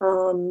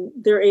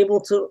 They're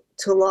able to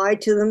lie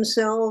to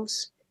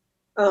themselves.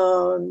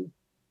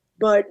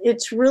 But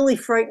it's really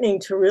frightening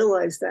to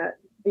realize that,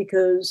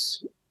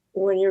 because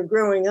when you're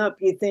growing up,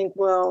 you think,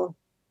 well,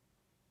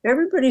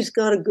 everybody's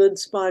got a good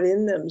spot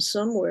in them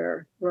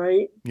somewhere,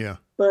 right? Yeah.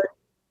 But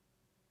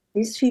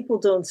these people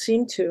don't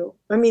seem to.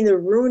 I mean, they're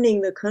ruining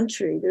the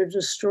country. They're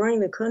destroying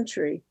the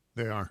country.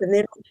 They are. And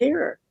they don't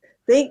care.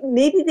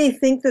 Maybe they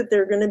think that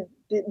they're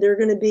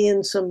going to be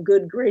in some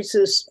good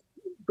graces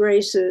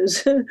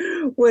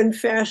when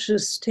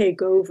fascists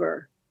take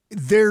over.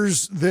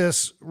 There's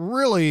this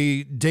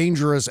really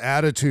dangerous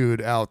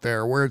attitude out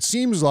there where it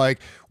seems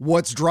like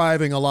what's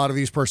driving a lot of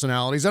these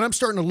personalities, and I'm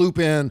starting to loop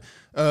in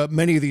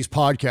many of these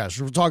podcasters.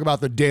 We'll talk about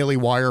the Daily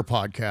Wire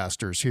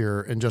podcasters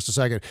here in just a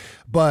second.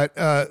 But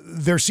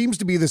there seems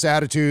to be this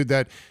attitude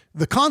that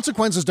the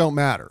consequences don't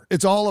matter.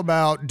 It's all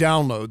about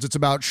downloads. It's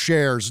about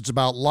shares. It's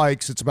about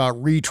likes. It's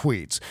about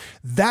retweets.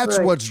 That's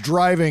right. What's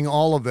driving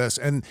all of this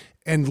and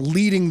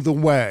leading the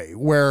way,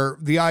 where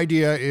the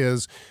idea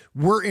is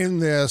we're in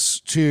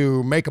this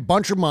to make a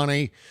bunch of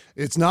money.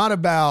 It's not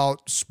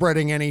about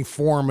spreading any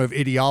form of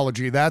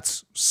ideology.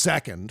 That's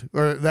second,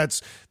 or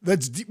that's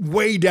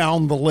way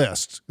down the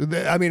list.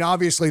 I mean,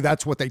 obviously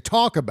that's what they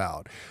talk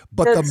about,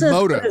 but the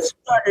motive. What it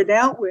started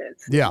out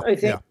with. Yeah, I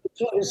think it's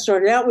what it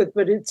started out with,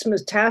 but it's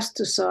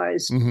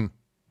metastasized,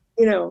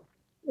 you know,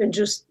 and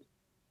just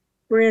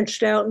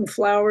branched out and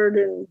flowered,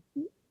 and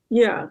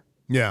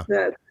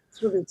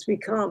that's what it's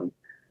become.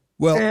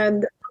 Well,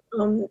 and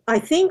I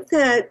think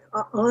that,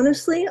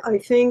 honestly, I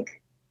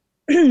think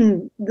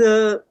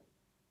the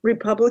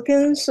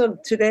Republicans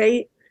of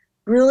today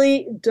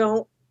really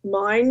don't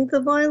mind the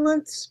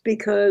violence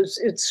because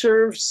it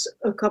serves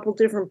a couple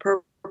different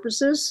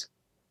purposes.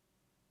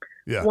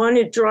 Yeah. One,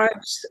 it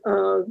drives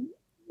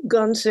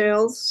gun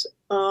sales.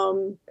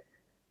 And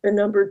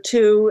number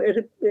two,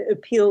 it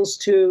appeals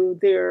to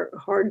their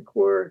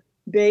hardcore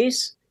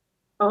base.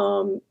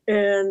 And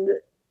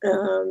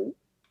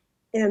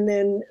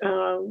then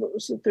what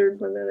was the third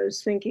one that I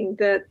was thinking?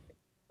 That,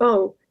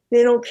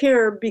 they don't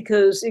care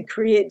because it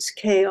creates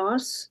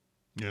chaos.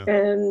 Yeah.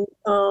 And,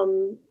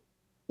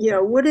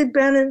 what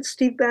did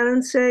Steve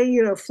Bannon say?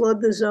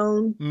 Flood the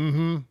zone.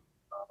 Mm-hmm.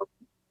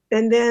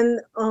 And then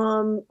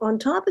on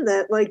top of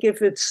that, like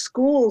if it's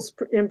schools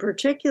in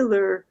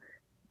particular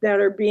that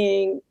are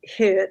being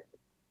hit,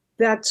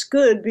 that's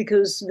good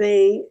because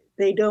they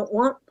don't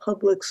want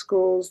public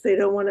schools. They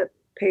don't want to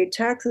pay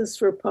taxes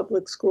for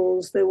public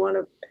schools. They want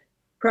to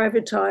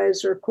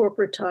privatize or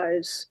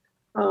corporatize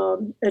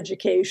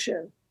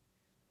education.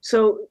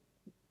 So,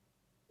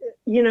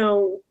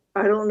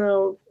 I don't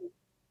know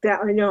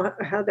that I know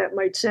how that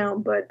might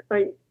sound, but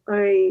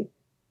I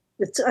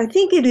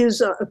think it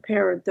is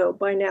apparent though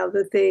by now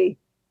that the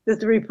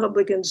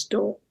Republicans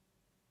don't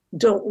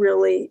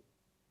really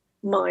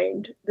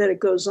mind that it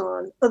goes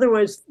on.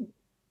 Otherwise,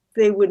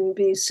 they wouldn't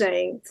be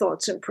saying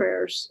thoughts and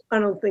prayers. I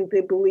don't think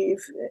they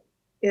believe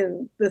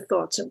in the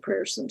thoughts and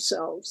prayers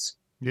themselves.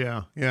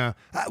 Yeah, yeah.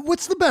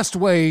 What's the best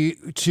way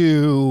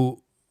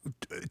to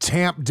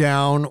tamp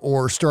down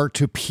or start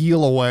to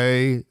peel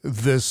away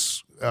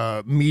this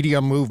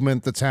media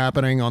movement that's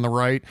happening on the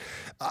right?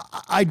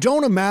 I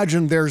don't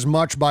imagine there's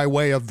much by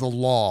way of the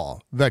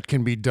law that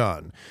can be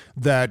done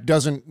that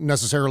doesn't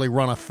necessarily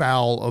run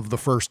afoul of the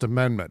First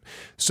Amendment.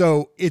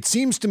 So it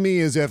seems to me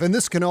as if, and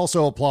this can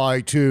also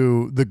apply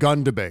to the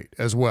gun debate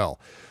as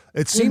well,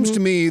 It seems to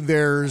me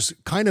there's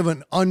kind of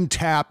an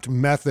untapped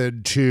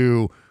method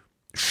to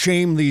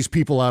shame these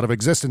people out of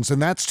existence,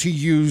 and that's to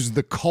use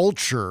the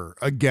culture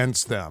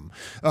against them.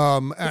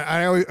 And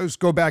I always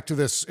go back to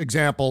this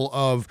example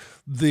of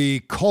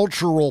the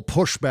cultural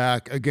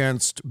pushback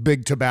against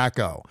big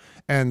tobacco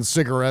and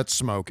cigarette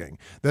smoking.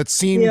 That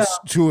seems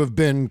to have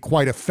been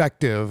quite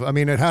effective. I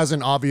mean, it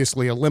hasn't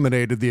obviously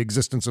eliminated the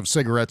existence of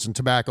cigarettes and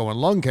tobacco and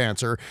lung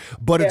cancer,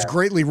 but it's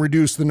greatly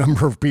reduced the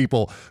number of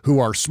people who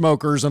are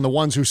smokers, and the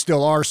ones who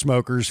still are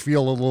smokers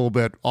feel a little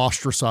bit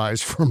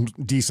ostracized from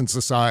decent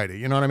society.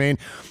 You know what I mean?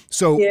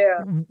 So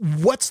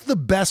what's the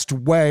best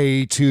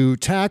way to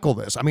tackle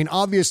this? I mean,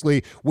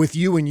 obviously, with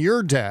you and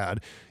your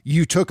dad,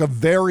 you took a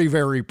very,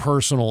 very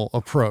personal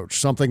approach,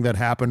 something that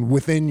happened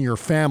within your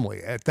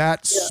family at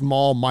that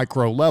small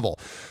micro level.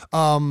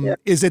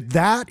 Is it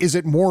that? Is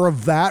it more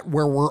of that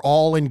where we're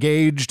all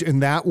engaged in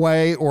that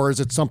way? Or is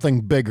it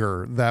something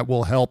bigger that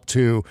will help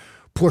to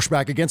push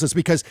back against us?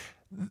 Because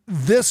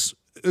this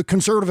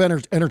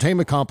conservative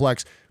entertainment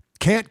complex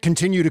can't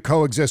continue to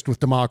coexist with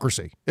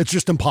democracy. It's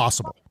just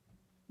impossible.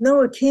 No,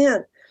 it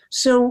can't.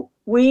 So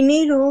we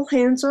need all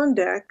hands on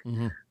deck.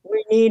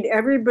 We need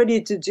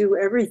everybody to do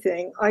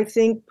everything. I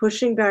think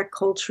pushing back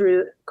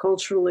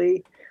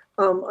culturally,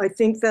 I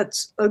think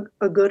that's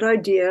a good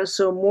idea.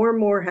 So more and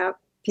more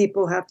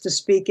people have to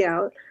speak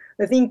out.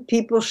 I think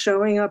people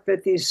showing up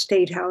at these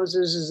state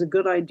houses is a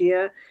good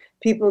idea.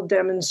 People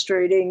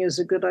demonstrating is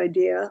a good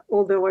idea,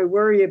 although I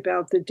worry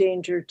about the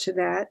danger to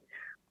that.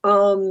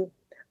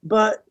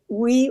 But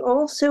we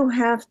also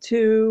have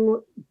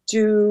to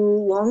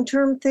do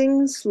long-term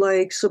things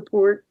like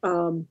support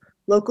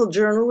local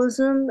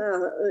journalism.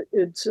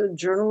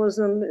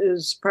 Journalism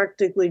is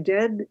practically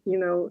dead.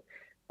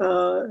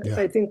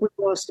 I think we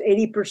lost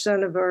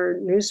 80% of our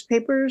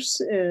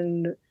newspapers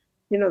in,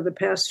 the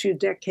past few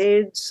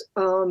decades,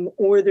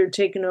 or they're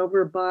taken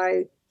over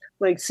by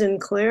like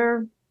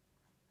Sinclair.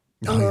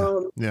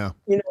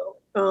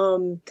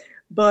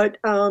 But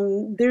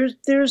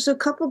there's a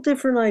couple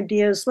different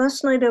ideas.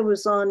 Last night I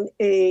was on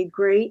a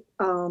great,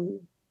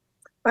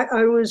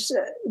 I was,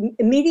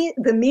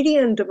 the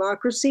Media and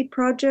Democracy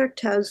Project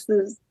has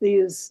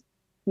these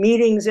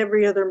meetings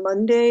every other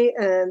Monday,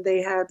 and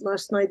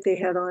last night they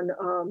had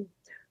on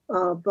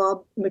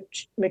Bob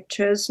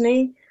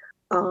McChesney.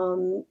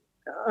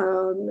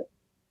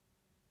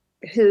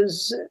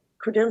 His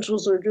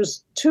credentials are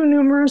just too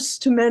numerous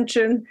to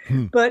mention,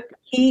 but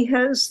he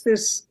has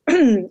this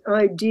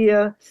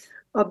idea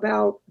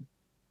about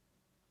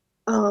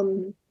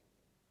it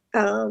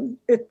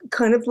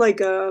kind of like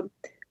a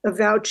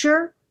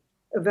voucher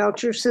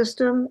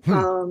system,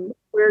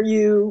 where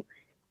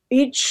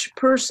each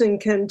person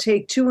can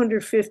take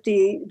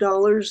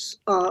 $250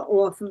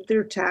 off of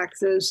their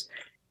taxes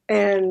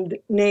and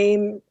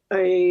name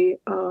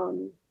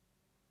an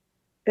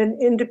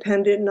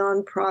independent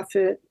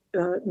nonprofit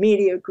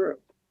media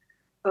group.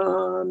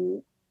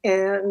 And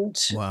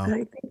I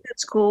think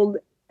that's called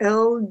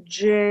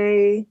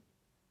LJ.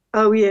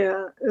 Oh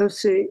yeah, let's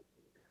see.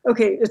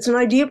 Okay, it's an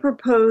idea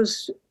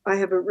proposed, I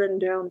have it written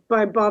down,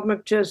 by Bob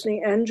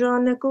McChesney and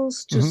John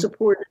Nichols to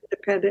support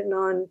independent,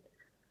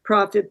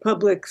 non-profit,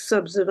 public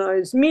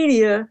subsidized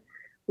media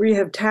where you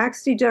have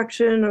tax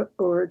deduction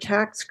or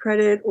tax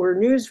credit or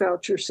news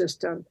voucher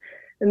system.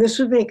 And this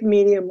would make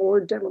media more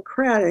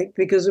democratic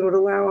because it would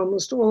allow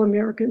almost all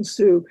Americans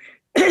to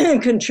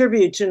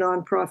contribute to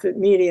nonprofit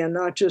media,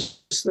 not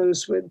just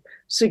those with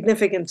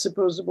significant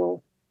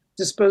disposable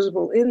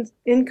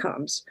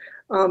incomes.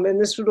 And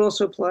this would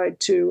also apply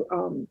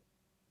to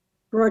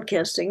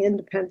broadcasting,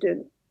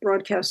 independent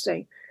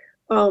broadcasting.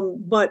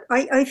 But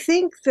I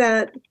think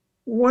that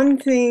one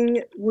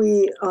thing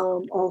we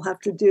all have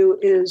to do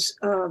is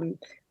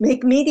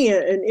make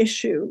media an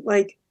issue,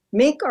 like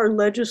make our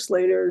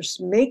legislators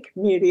make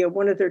media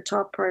one of their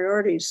top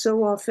priorities.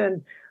 So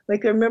often,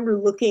 like I remember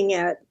looking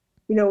at,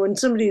 when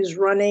somebody's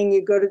running,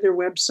 you go to their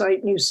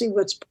website and you see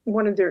what's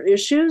one of their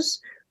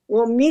issues.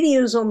 Well,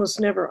 media is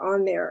almost never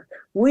on there.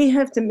 We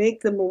have to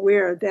make them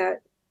aware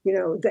that,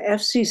 the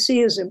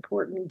FCC is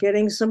important,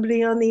 getting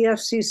somebody on the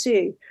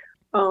FCC,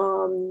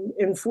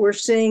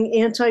 enforcing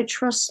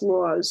antitrust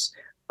laws,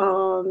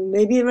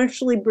 maybe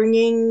eventually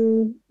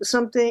bringing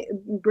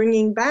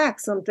back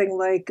something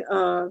like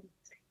the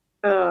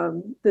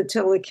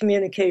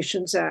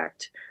Telecommunications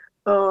Act.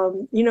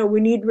 We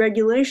need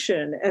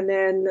regulation, and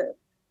then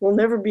we'll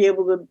never be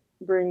able to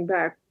bring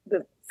back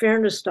the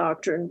fairness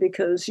doctrine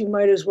because you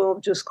might as well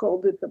have just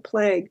called it the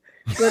plague.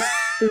 But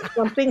there's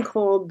something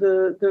called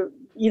the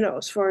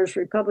as far as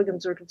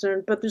Republicans are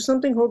concerned, but there's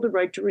something called the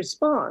right to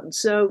respond.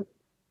 So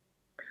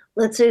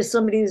let's say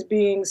somebody's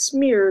being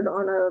smeared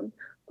on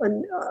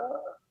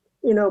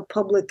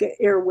public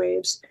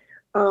airwaves.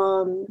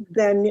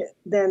 Then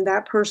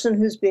that person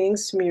who's being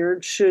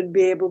smeared should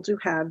be able to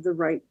have the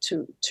right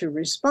to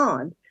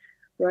respond,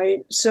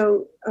 right?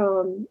 So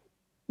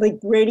like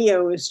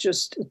radio is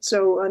it's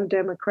so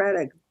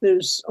undemocratic.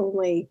 There's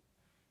only,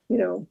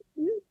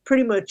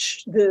 pretty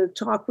much the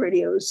talk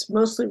radio is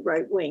mostly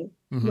right wing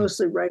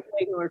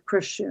or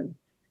Christian.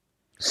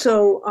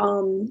 So,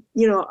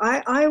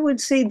 I would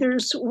say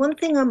there's one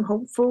thing I'm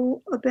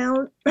hopeful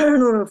about. I don't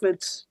know if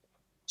it's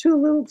too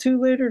little, too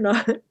late or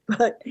not,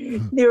 but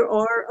there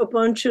are a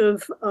bunch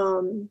of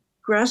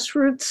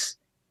grassroots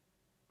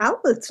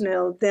outlets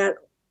now that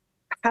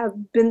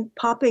have been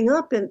popping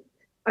up, and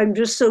I'm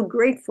just so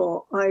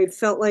grateful. I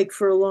felt like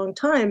for a long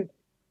time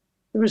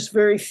there was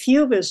very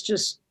few of us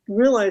just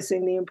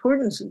realizing the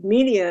importance of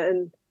media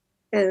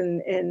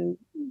and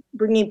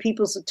bringing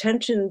people's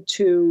attention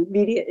to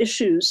media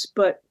issues.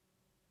 But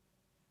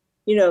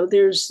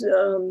there's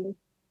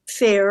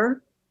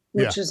FAIR,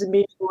 which is a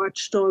media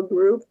watchdog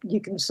group. You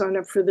can sign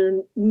up for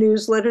their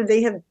newsletter.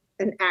 They have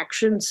an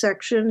action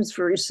section. It's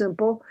very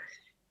simple.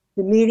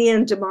 The Media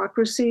and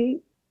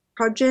Democracy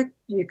Project,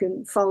 you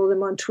can follow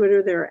them on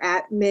Twitter. They're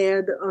at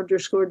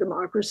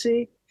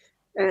 @mad_democracy,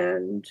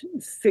 and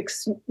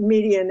Fix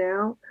Media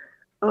Now.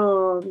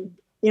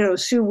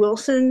 Sue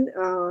Wilson,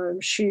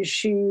 she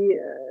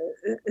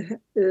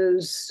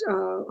is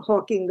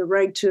hawking the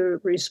right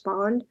to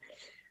respond.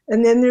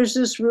 And then there's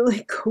this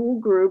really cool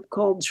group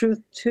called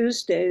Truth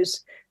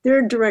Tuesdays.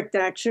 They're a direct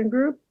action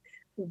group.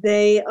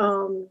 They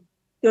go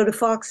to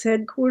Fox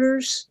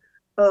headquarters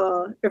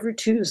every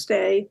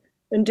Tuesday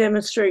and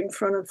demonstrate in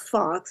front of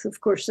Fox.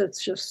 Of course,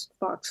 that's just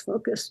Fox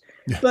focused.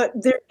 Yeah. But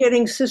they're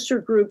getting sister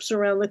groups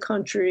around the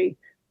country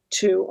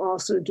to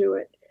also do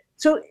it.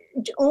 So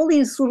all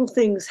these little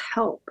things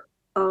help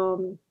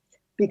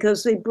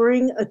because they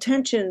bring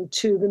attention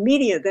to the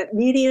media. That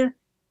media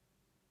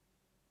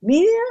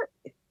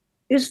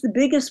is the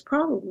biggest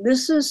problem.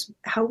 This is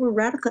how we're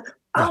radical.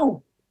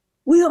 Oh,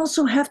 we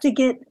also have to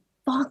get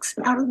Fox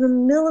out of the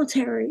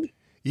military.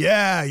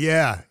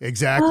 Yeah,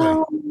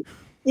 exactly.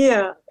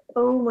 Yeah.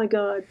 Oh my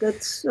God,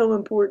 that's so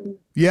important.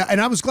 Yeah, and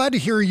I was glad to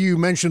hear you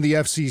mention the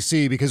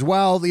FCC because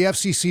while the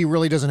FCC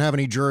really doesn't have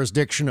any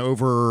jurisdiction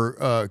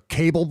over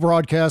cable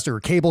broadcast or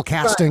cable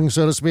casting,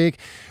 so to speak,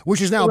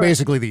 which is now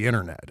basically the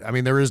internet. I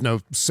mean, there is no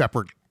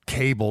separate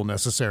cable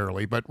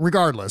necessarily, but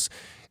regardless,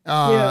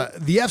 the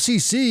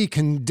FCC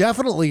can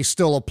definitely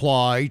still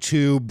apply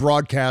to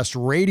broadcast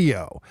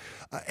radio.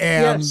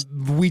 And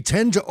we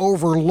tend to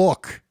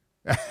overlook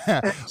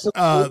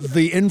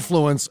the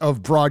influence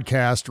of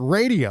broadcast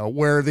radio,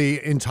 where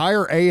the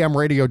entire AM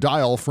radio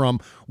dial from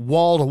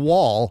wall to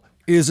wall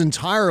is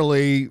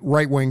entirely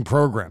right-wing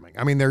programming.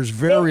 I mean, there's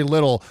very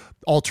little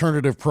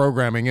alternative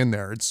programming in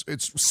there.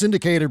 It's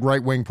syndicated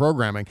right-wing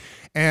programming,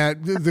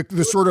 and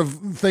the sort of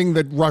thing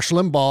that Rush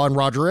Limbaugh and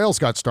Roger Ailes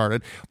got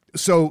started.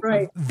 So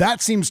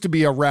that seems to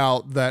be a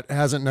route that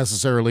hasn't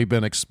necessarily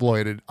been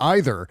exploited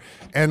either.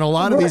 And a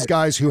lot of these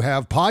guys who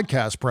have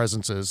podcast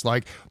presences,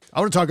 like I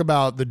want to talk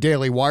about the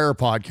Daily Wire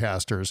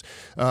podcasters,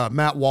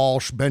 Matt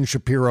Walsh, Ben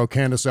Shapiro,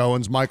 Candace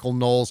Owens, Michael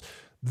Knowles.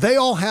 They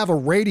all have a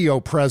radio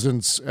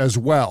presence as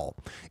well,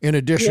 in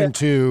addition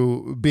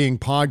to being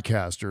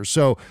podcasters.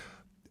 So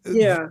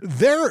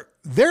they're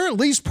at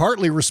least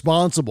partly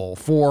responsible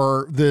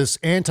for this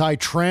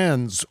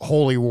anti-trans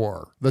holy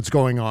war that's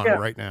going on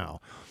right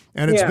now.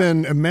 And it's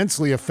been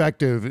immensely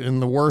effective in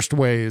the worst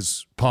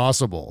ways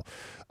possible.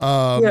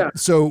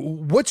 So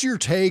what's your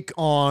take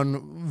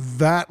on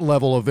that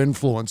level of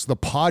influence, the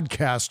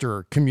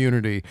podcaster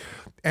community,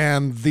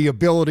 and the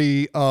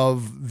ability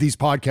of these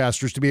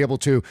podcasters to be able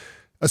to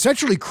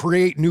essentially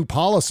create new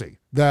policy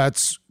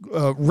that's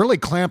really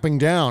clamping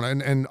down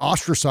and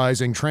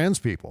ostracizing trans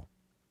people?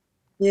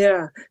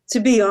 Yeah.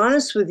 To be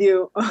honest with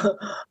you,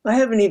 I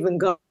haven't even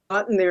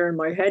gotten there in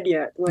my head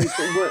yet. Like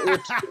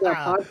what's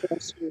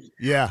podcasters?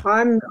 Yeah.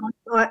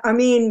 I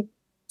mean,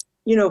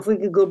 if we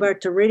could go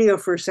back to radio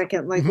for a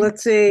second, like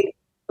let's say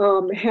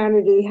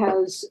Hannity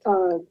has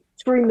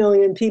 3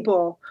 million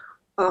people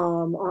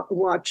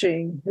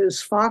watching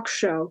his Fox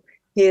show.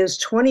 He has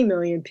 20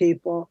 million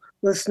people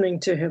listening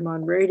to him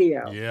on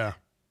radio. Yeah.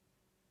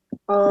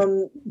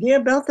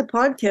 About the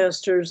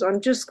podcasters,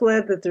 I'm just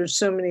glad that there's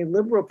so many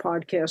liberal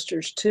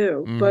podcasters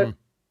too. But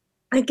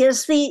I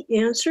guess the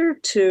answer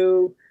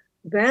to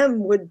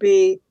them would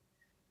be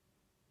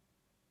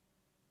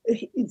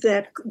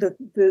that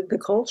the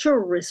cultural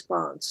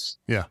response.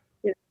 Yeah.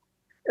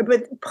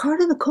 But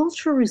part of the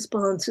cultural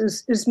response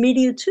is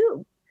media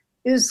too,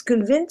 is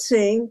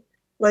convincing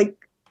like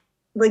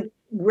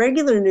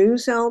regular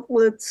news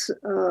outlets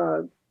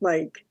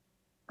like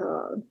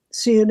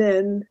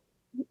CNN,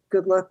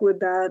 good luck with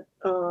that,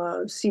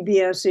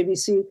 CBS,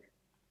 ABC,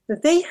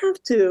 that they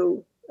have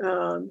to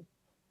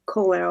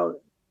call out,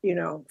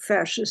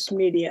 fascist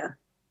media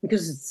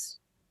because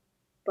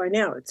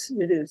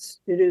it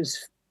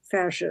is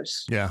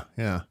fascist. Yeah.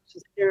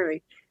 It's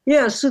scary.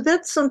 Yeah, so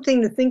that's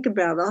something to think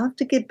about. I'll have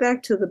to get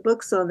back to the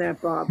books on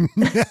that, Bob.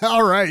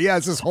 All right. Yeah,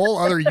 it's this whole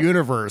other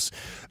universe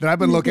that I've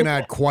been looking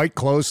at quite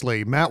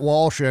closely. Matt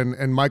Walsh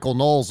and Michael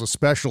Knowles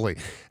especially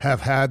have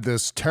had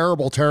this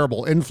terrible,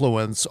 terrible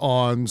influence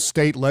on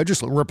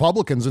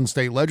Republicans in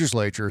state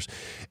legislatures,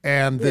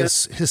 and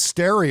this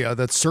hysteria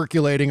that's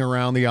circulating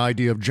around the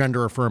idea of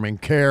gender-affirming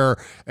care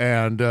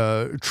and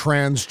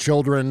trans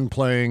children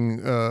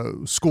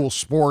playing school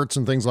sports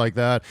and things like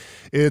that.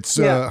 It's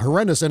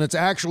horrendous, and it's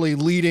actually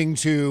leading leading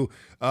to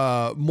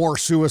more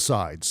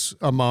suicides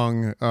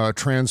among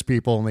trans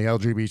people in the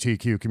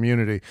LGBTQ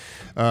community.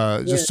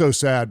 Just so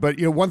sad. But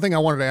one thing I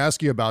wanted to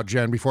ask you about,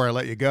 Jen, before I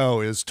let you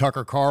go, is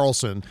Tucker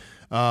Carlson.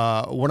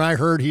 When I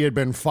heard he had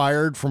been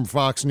fired from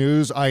Fox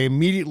News, I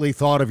immediately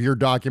thought of your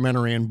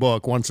documentary and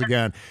book once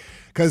again,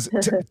 because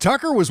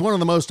Tucker was one of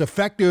the most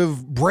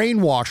effective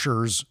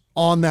brainwashers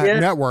on that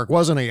network,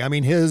 wasn't he? I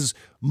mean, his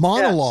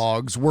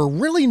monologues were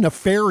really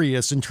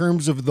nefarious in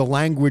terms of the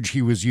language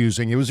he was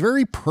using. It was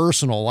very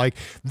personal. Like,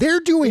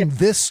 they're doing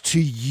this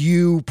to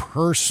you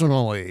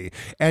personally,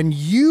 and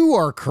you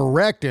are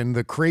correct in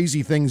the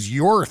crazy things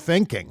you're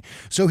thinking.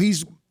 So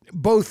he's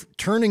both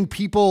turning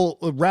people,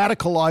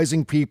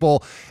 radicalizing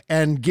people,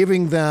 and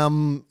giving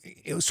them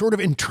sort of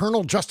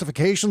internal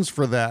justifications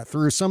for that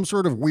through some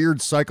sort of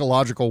weird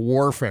psychological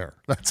warfare.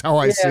 That's how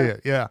I see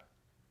it. Yeah.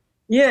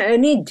 Yeah,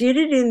 and he did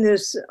it in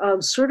this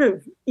sort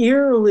of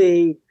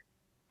eerily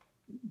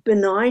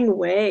benign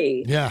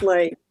way. Yeah.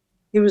 Like,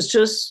 he was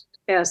just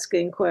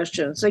asking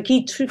questions. Like,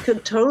 he took a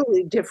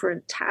totally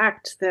different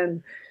tact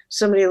than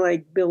somebody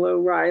like Bill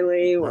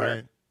O'Reilly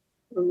or,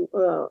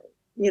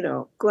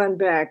 Glenn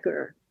Beck.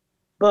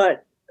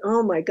 But,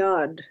 oh my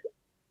God,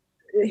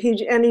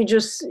 he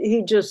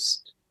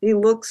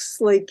looks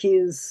like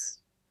he's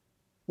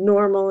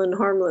normal and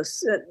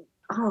harmless.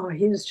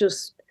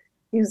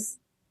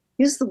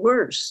 He's the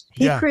worst.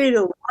 He created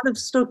a lot of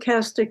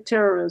stochastic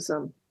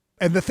terrorism.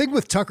 And the thing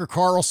with Tucker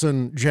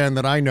Carlson, Jen,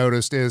 that I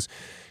noticed is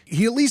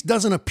he at least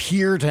doesn't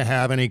appear to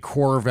have any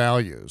core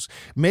values,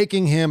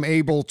 making him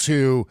able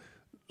to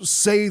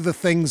say the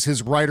things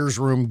his writer's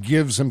room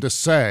gives him to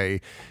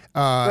say.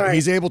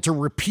 He's able to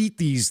repeat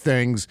these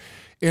things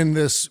in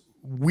this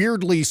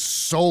weirdly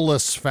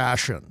soulless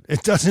fashion.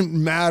 It doesn't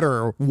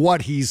matter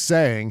what he's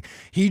saying.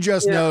 He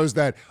just knows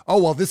that,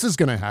 this is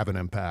going to have an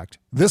impact.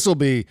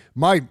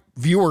 My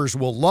viewers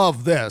will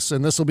love this,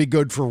 and this will be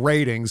good for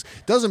ratings.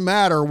 Doesn't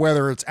matter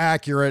whether it's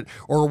accurate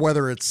or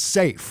whether it's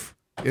safe.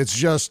 It's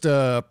just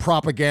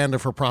propaganda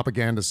for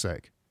propaganda's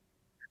sake.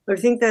 I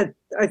think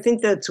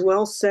that's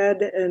well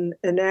said and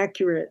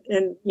accurate.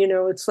 And,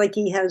 it's like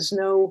he has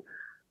no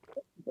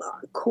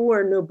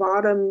core, no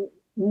bottom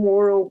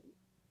moral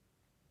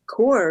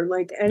core,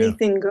 like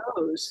anything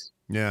goes.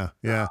 Yeah.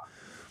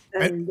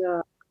 And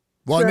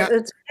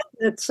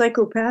it's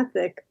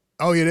psychopathic.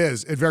 Oh, it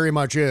is. It very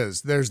much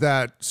is. There's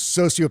that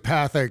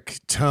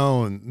sociopathic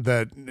tone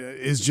that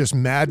is just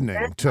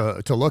maddening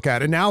to look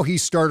at. And now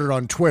he's started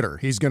on Twitter.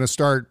 He's going to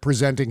start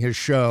presenting his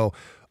show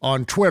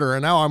on Twitter.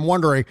 And now I'm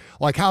wondering,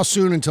 like, how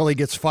soon until he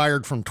gets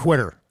fired from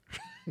Twitter?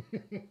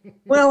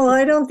 Well,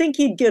 I don't think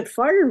he'd get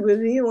fired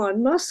with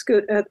Elon Musk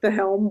at the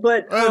helm,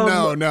 but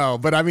no.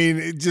 But I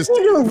mean, just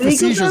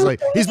facetiously,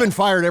 he's been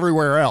fired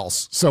everywhere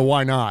else, so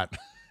why not?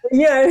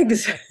 Yeah,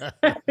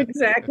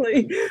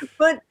 exactly.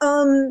 But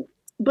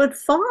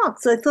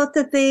Fox, I thought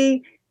that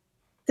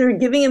they're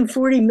giving him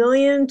 $40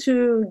 million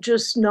to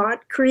just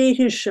not create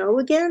his show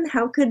again.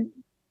 How could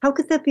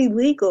that be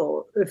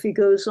legal if he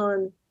goes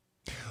on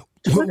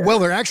Twitter? Well,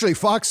 they're actually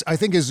Fox. I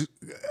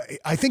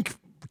think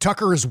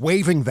Tucker is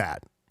waiving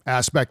that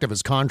aspect of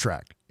his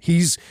contract.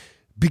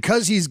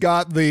 Because he's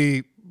got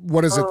the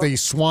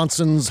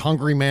Swanson's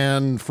Hungry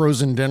Man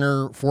frozen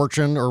dinner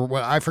fortune, or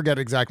I forget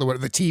exactly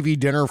the TV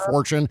dinner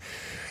fortune.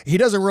 He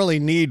doesn't really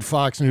need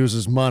Fox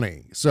News's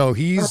money. So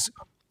he's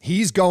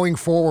going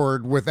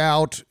forward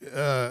without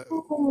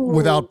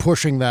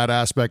pushing that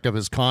aspect of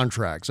his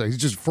contract. So he's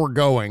just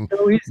foregoing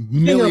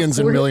millions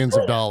and millions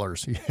of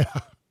dollars. Yeah.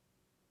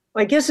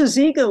 I guess his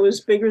ego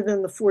is bigger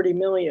than the 40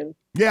 million.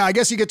 Yeah, I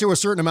guess you get to a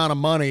certain amount of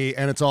money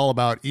and it's all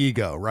about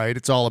ego, right?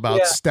 It's all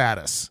about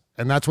status.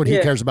 And that's what he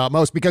cares about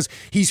most, because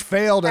he's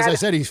failed, as I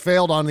said, he's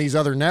failed on these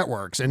other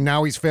networks, and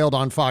now he's failed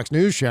on Fox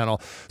News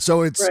Channel.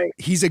 So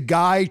he's a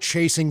guy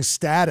chasing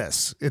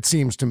status, it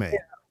seems to me. Yeah.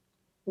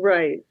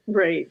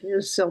 Right.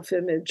 His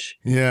self-image.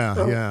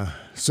 Yeah.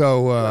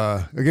 So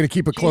we're going to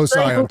keep a close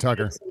eye on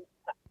Tucker.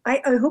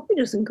 I hope he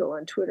doesn't go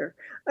on Twitter.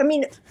 I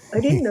mean, I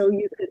didn't know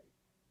you could.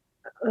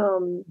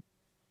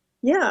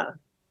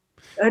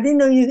 I didn't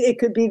know it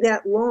could be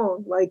that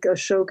long. Like a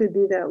show could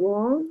be that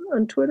long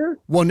on Twitter.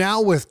 Well,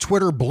 now with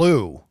Twitter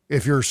Blue,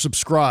 if you're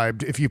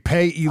subscribed, if you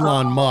pay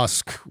Elon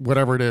Musk,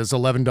 whatever it is,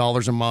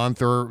 $11 a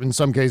month, or in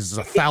some cases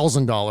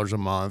 $1,000 a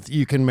month,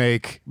 you can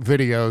make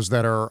videos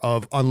that are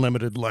of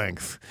unlimited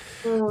length.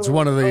 It's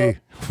one of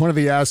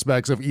the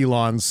aspects of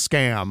Elon's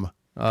scam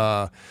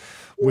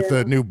with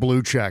the new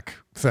blue check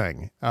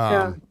thing.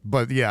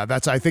 But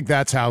I think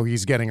that's how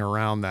he's getting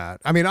around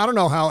that. I mean, I don't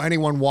know how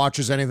anyone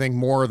watches anything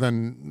more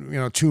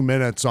than 2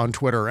 minutes on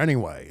Twitter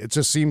anyway. It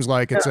just seems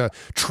like it's a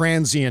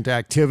transient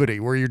activity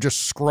where you're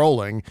just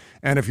scrolling,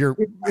 and if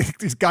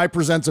this guy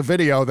presents a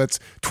video that's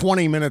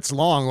 20 minutes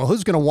long, well,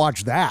 who's going to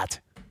watch that?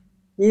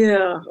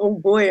 Yeah. Oh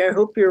boy, I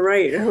hope you're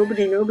right. I hope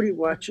nobody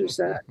watches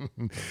that.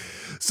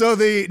 So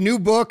the new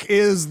book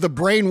is The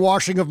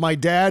Brainwashing of My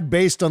Dad,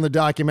 based on the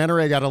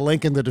documentary. I got a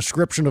link in the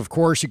description, of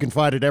course. You can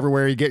find it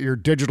everywhere you get your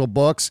digital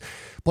books.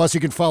 Plus, you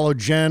can follow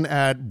Jen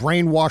at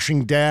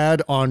Brainwashing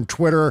Dad on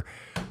Twitter.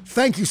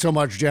 Thank you so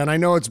much, Jen. I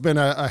know it's been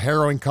a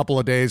harrowing couple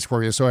of days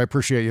for you, so I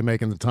appreciate you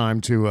making the time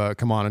to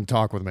come on and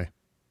talk with me.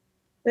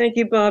 Thank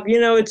you, Bob.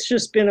 It's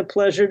just been a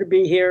pleasure to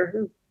be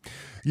here.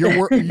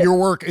 Your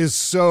work is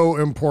so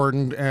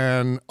important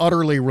and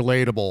utterly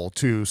relatable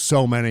to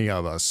so many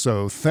of us.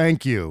 So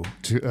thank you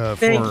for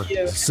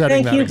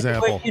setting that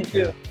example. Thank you for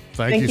what you do. Yeah.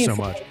 Thank you so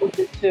for much. what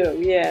you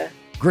do. Yeah.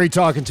 Great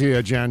talking to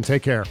you, Jen.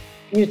 Take care.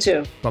 You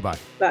too. Bye-bye.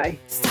 Bye.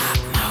 Stop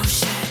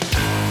motion.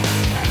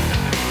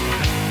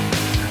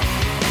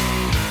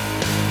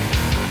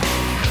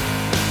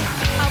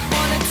 I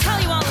want to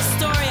tell you all a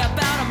story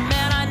about a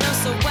man I know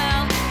so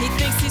well. He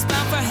thinks he's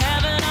bound for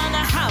heaven on the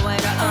highway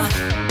to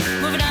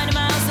moving 90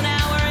 miles an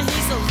hour.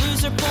 He's a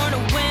loser born to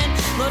win.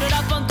 Loaded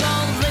up on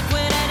gold,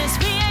 liquid, and his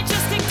V8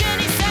 just kicked in.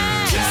 He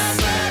said,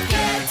 just let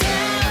get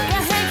down. The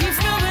head keeps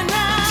moving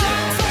round.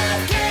 Just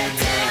let get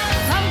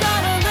down. I'm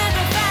gonna live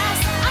it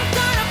fast. I'm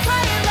gonna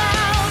play it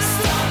loud.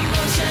 Stop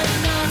motion,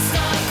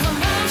 non-stop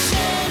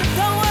commotion.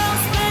 The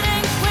world's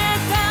spinning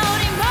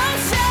without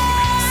emotion.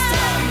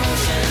 Stop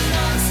motion,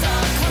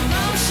 non-stop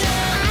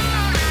commotion.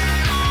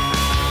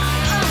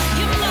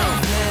 You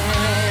move it.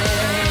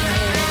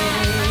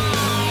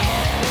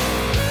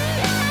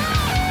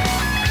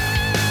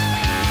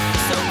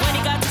 So when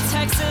he got to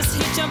Texas,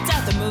 he jumped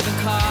out the moving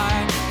car.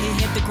 He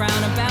hit the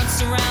ground and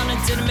bounced around and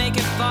didn't make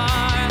it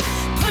far.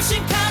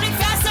 Pushing, pounding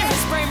faster,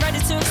 his brain ready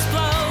to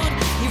explode.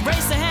 He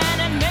raised a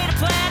hand and made a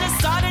plan and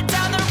started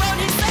down the road.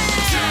 He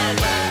said,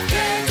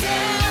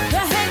 the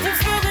head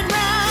keeps moving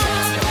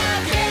round.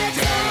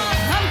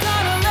 I'm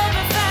gonna live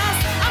it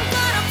fast. I'm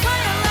gonna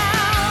play it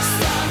loud.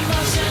 Stop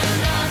motion,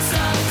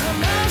 non-stop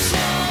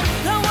commotion.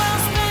 The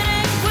world's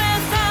spinning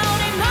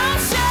without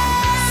emotion.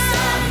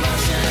 Stop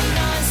motion,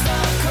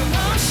 non-stop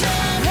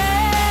commotion. Hey,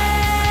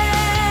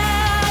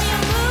 you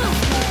move.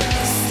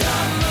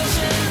 Stop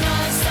motion,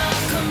 non-stop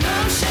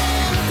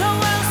commotion. The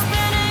world's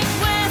spinning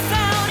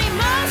without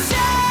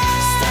emotion.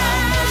 Stop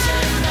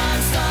motion,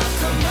 non-stop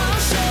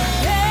commotion.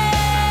 Hey,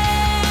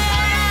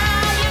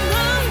 you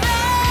move.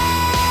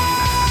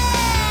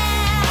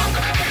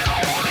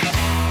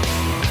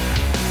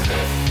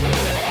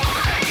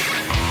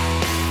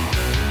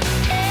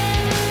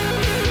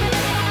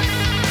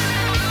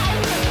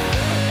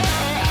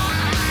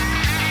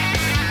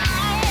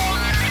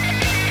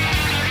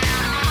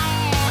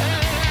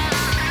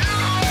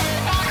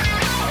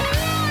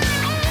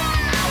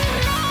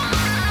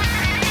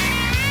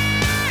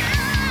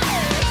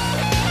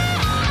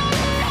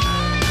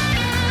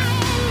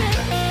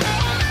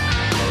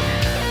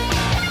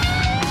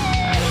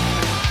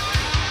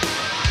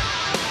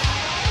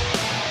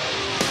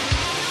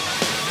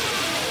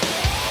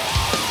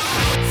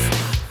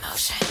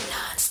 Motion,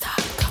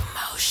 non-stop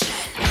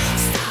commotion.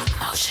 Stop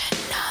motion,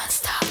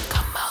 non-stop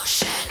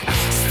commotion.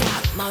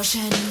 Stop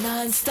motion,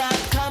 non-stop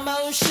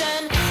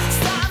commotion.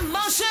 Stop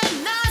motion,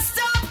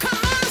 non-stop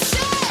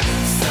commotion.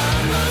 Stop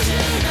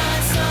motion,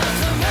 non-stop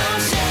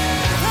commotion.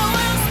 The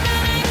world's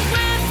spinning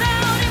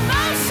without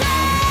emotion.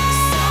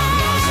 Stop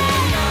motion,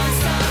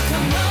 non-stop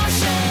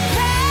commotion.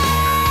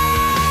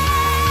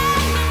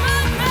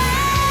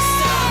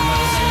 Stop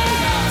motion,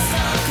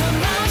 non-stop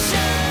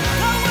commotion.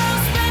 The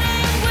world's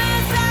spinning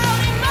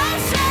without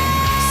emotion.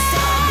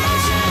 Stop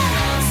motion,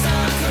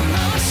 non-stop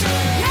commotion.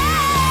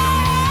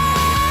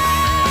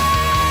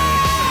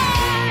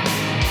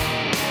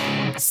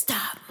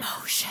 Stop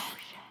motion.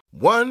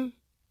 1,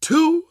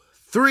 2,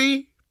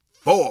 3,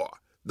 4.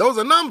 Those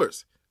are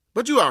numbers.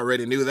 But you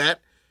already knew that.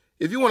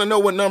 If you want to know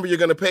what number you're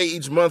going to pay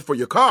each month for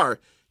your car,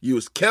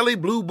 use Kelly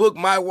Blue Book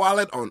My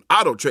Wallet on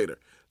Auto Trader.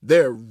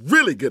 They're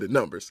really good at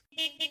numbers.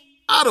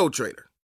 Auto Trader.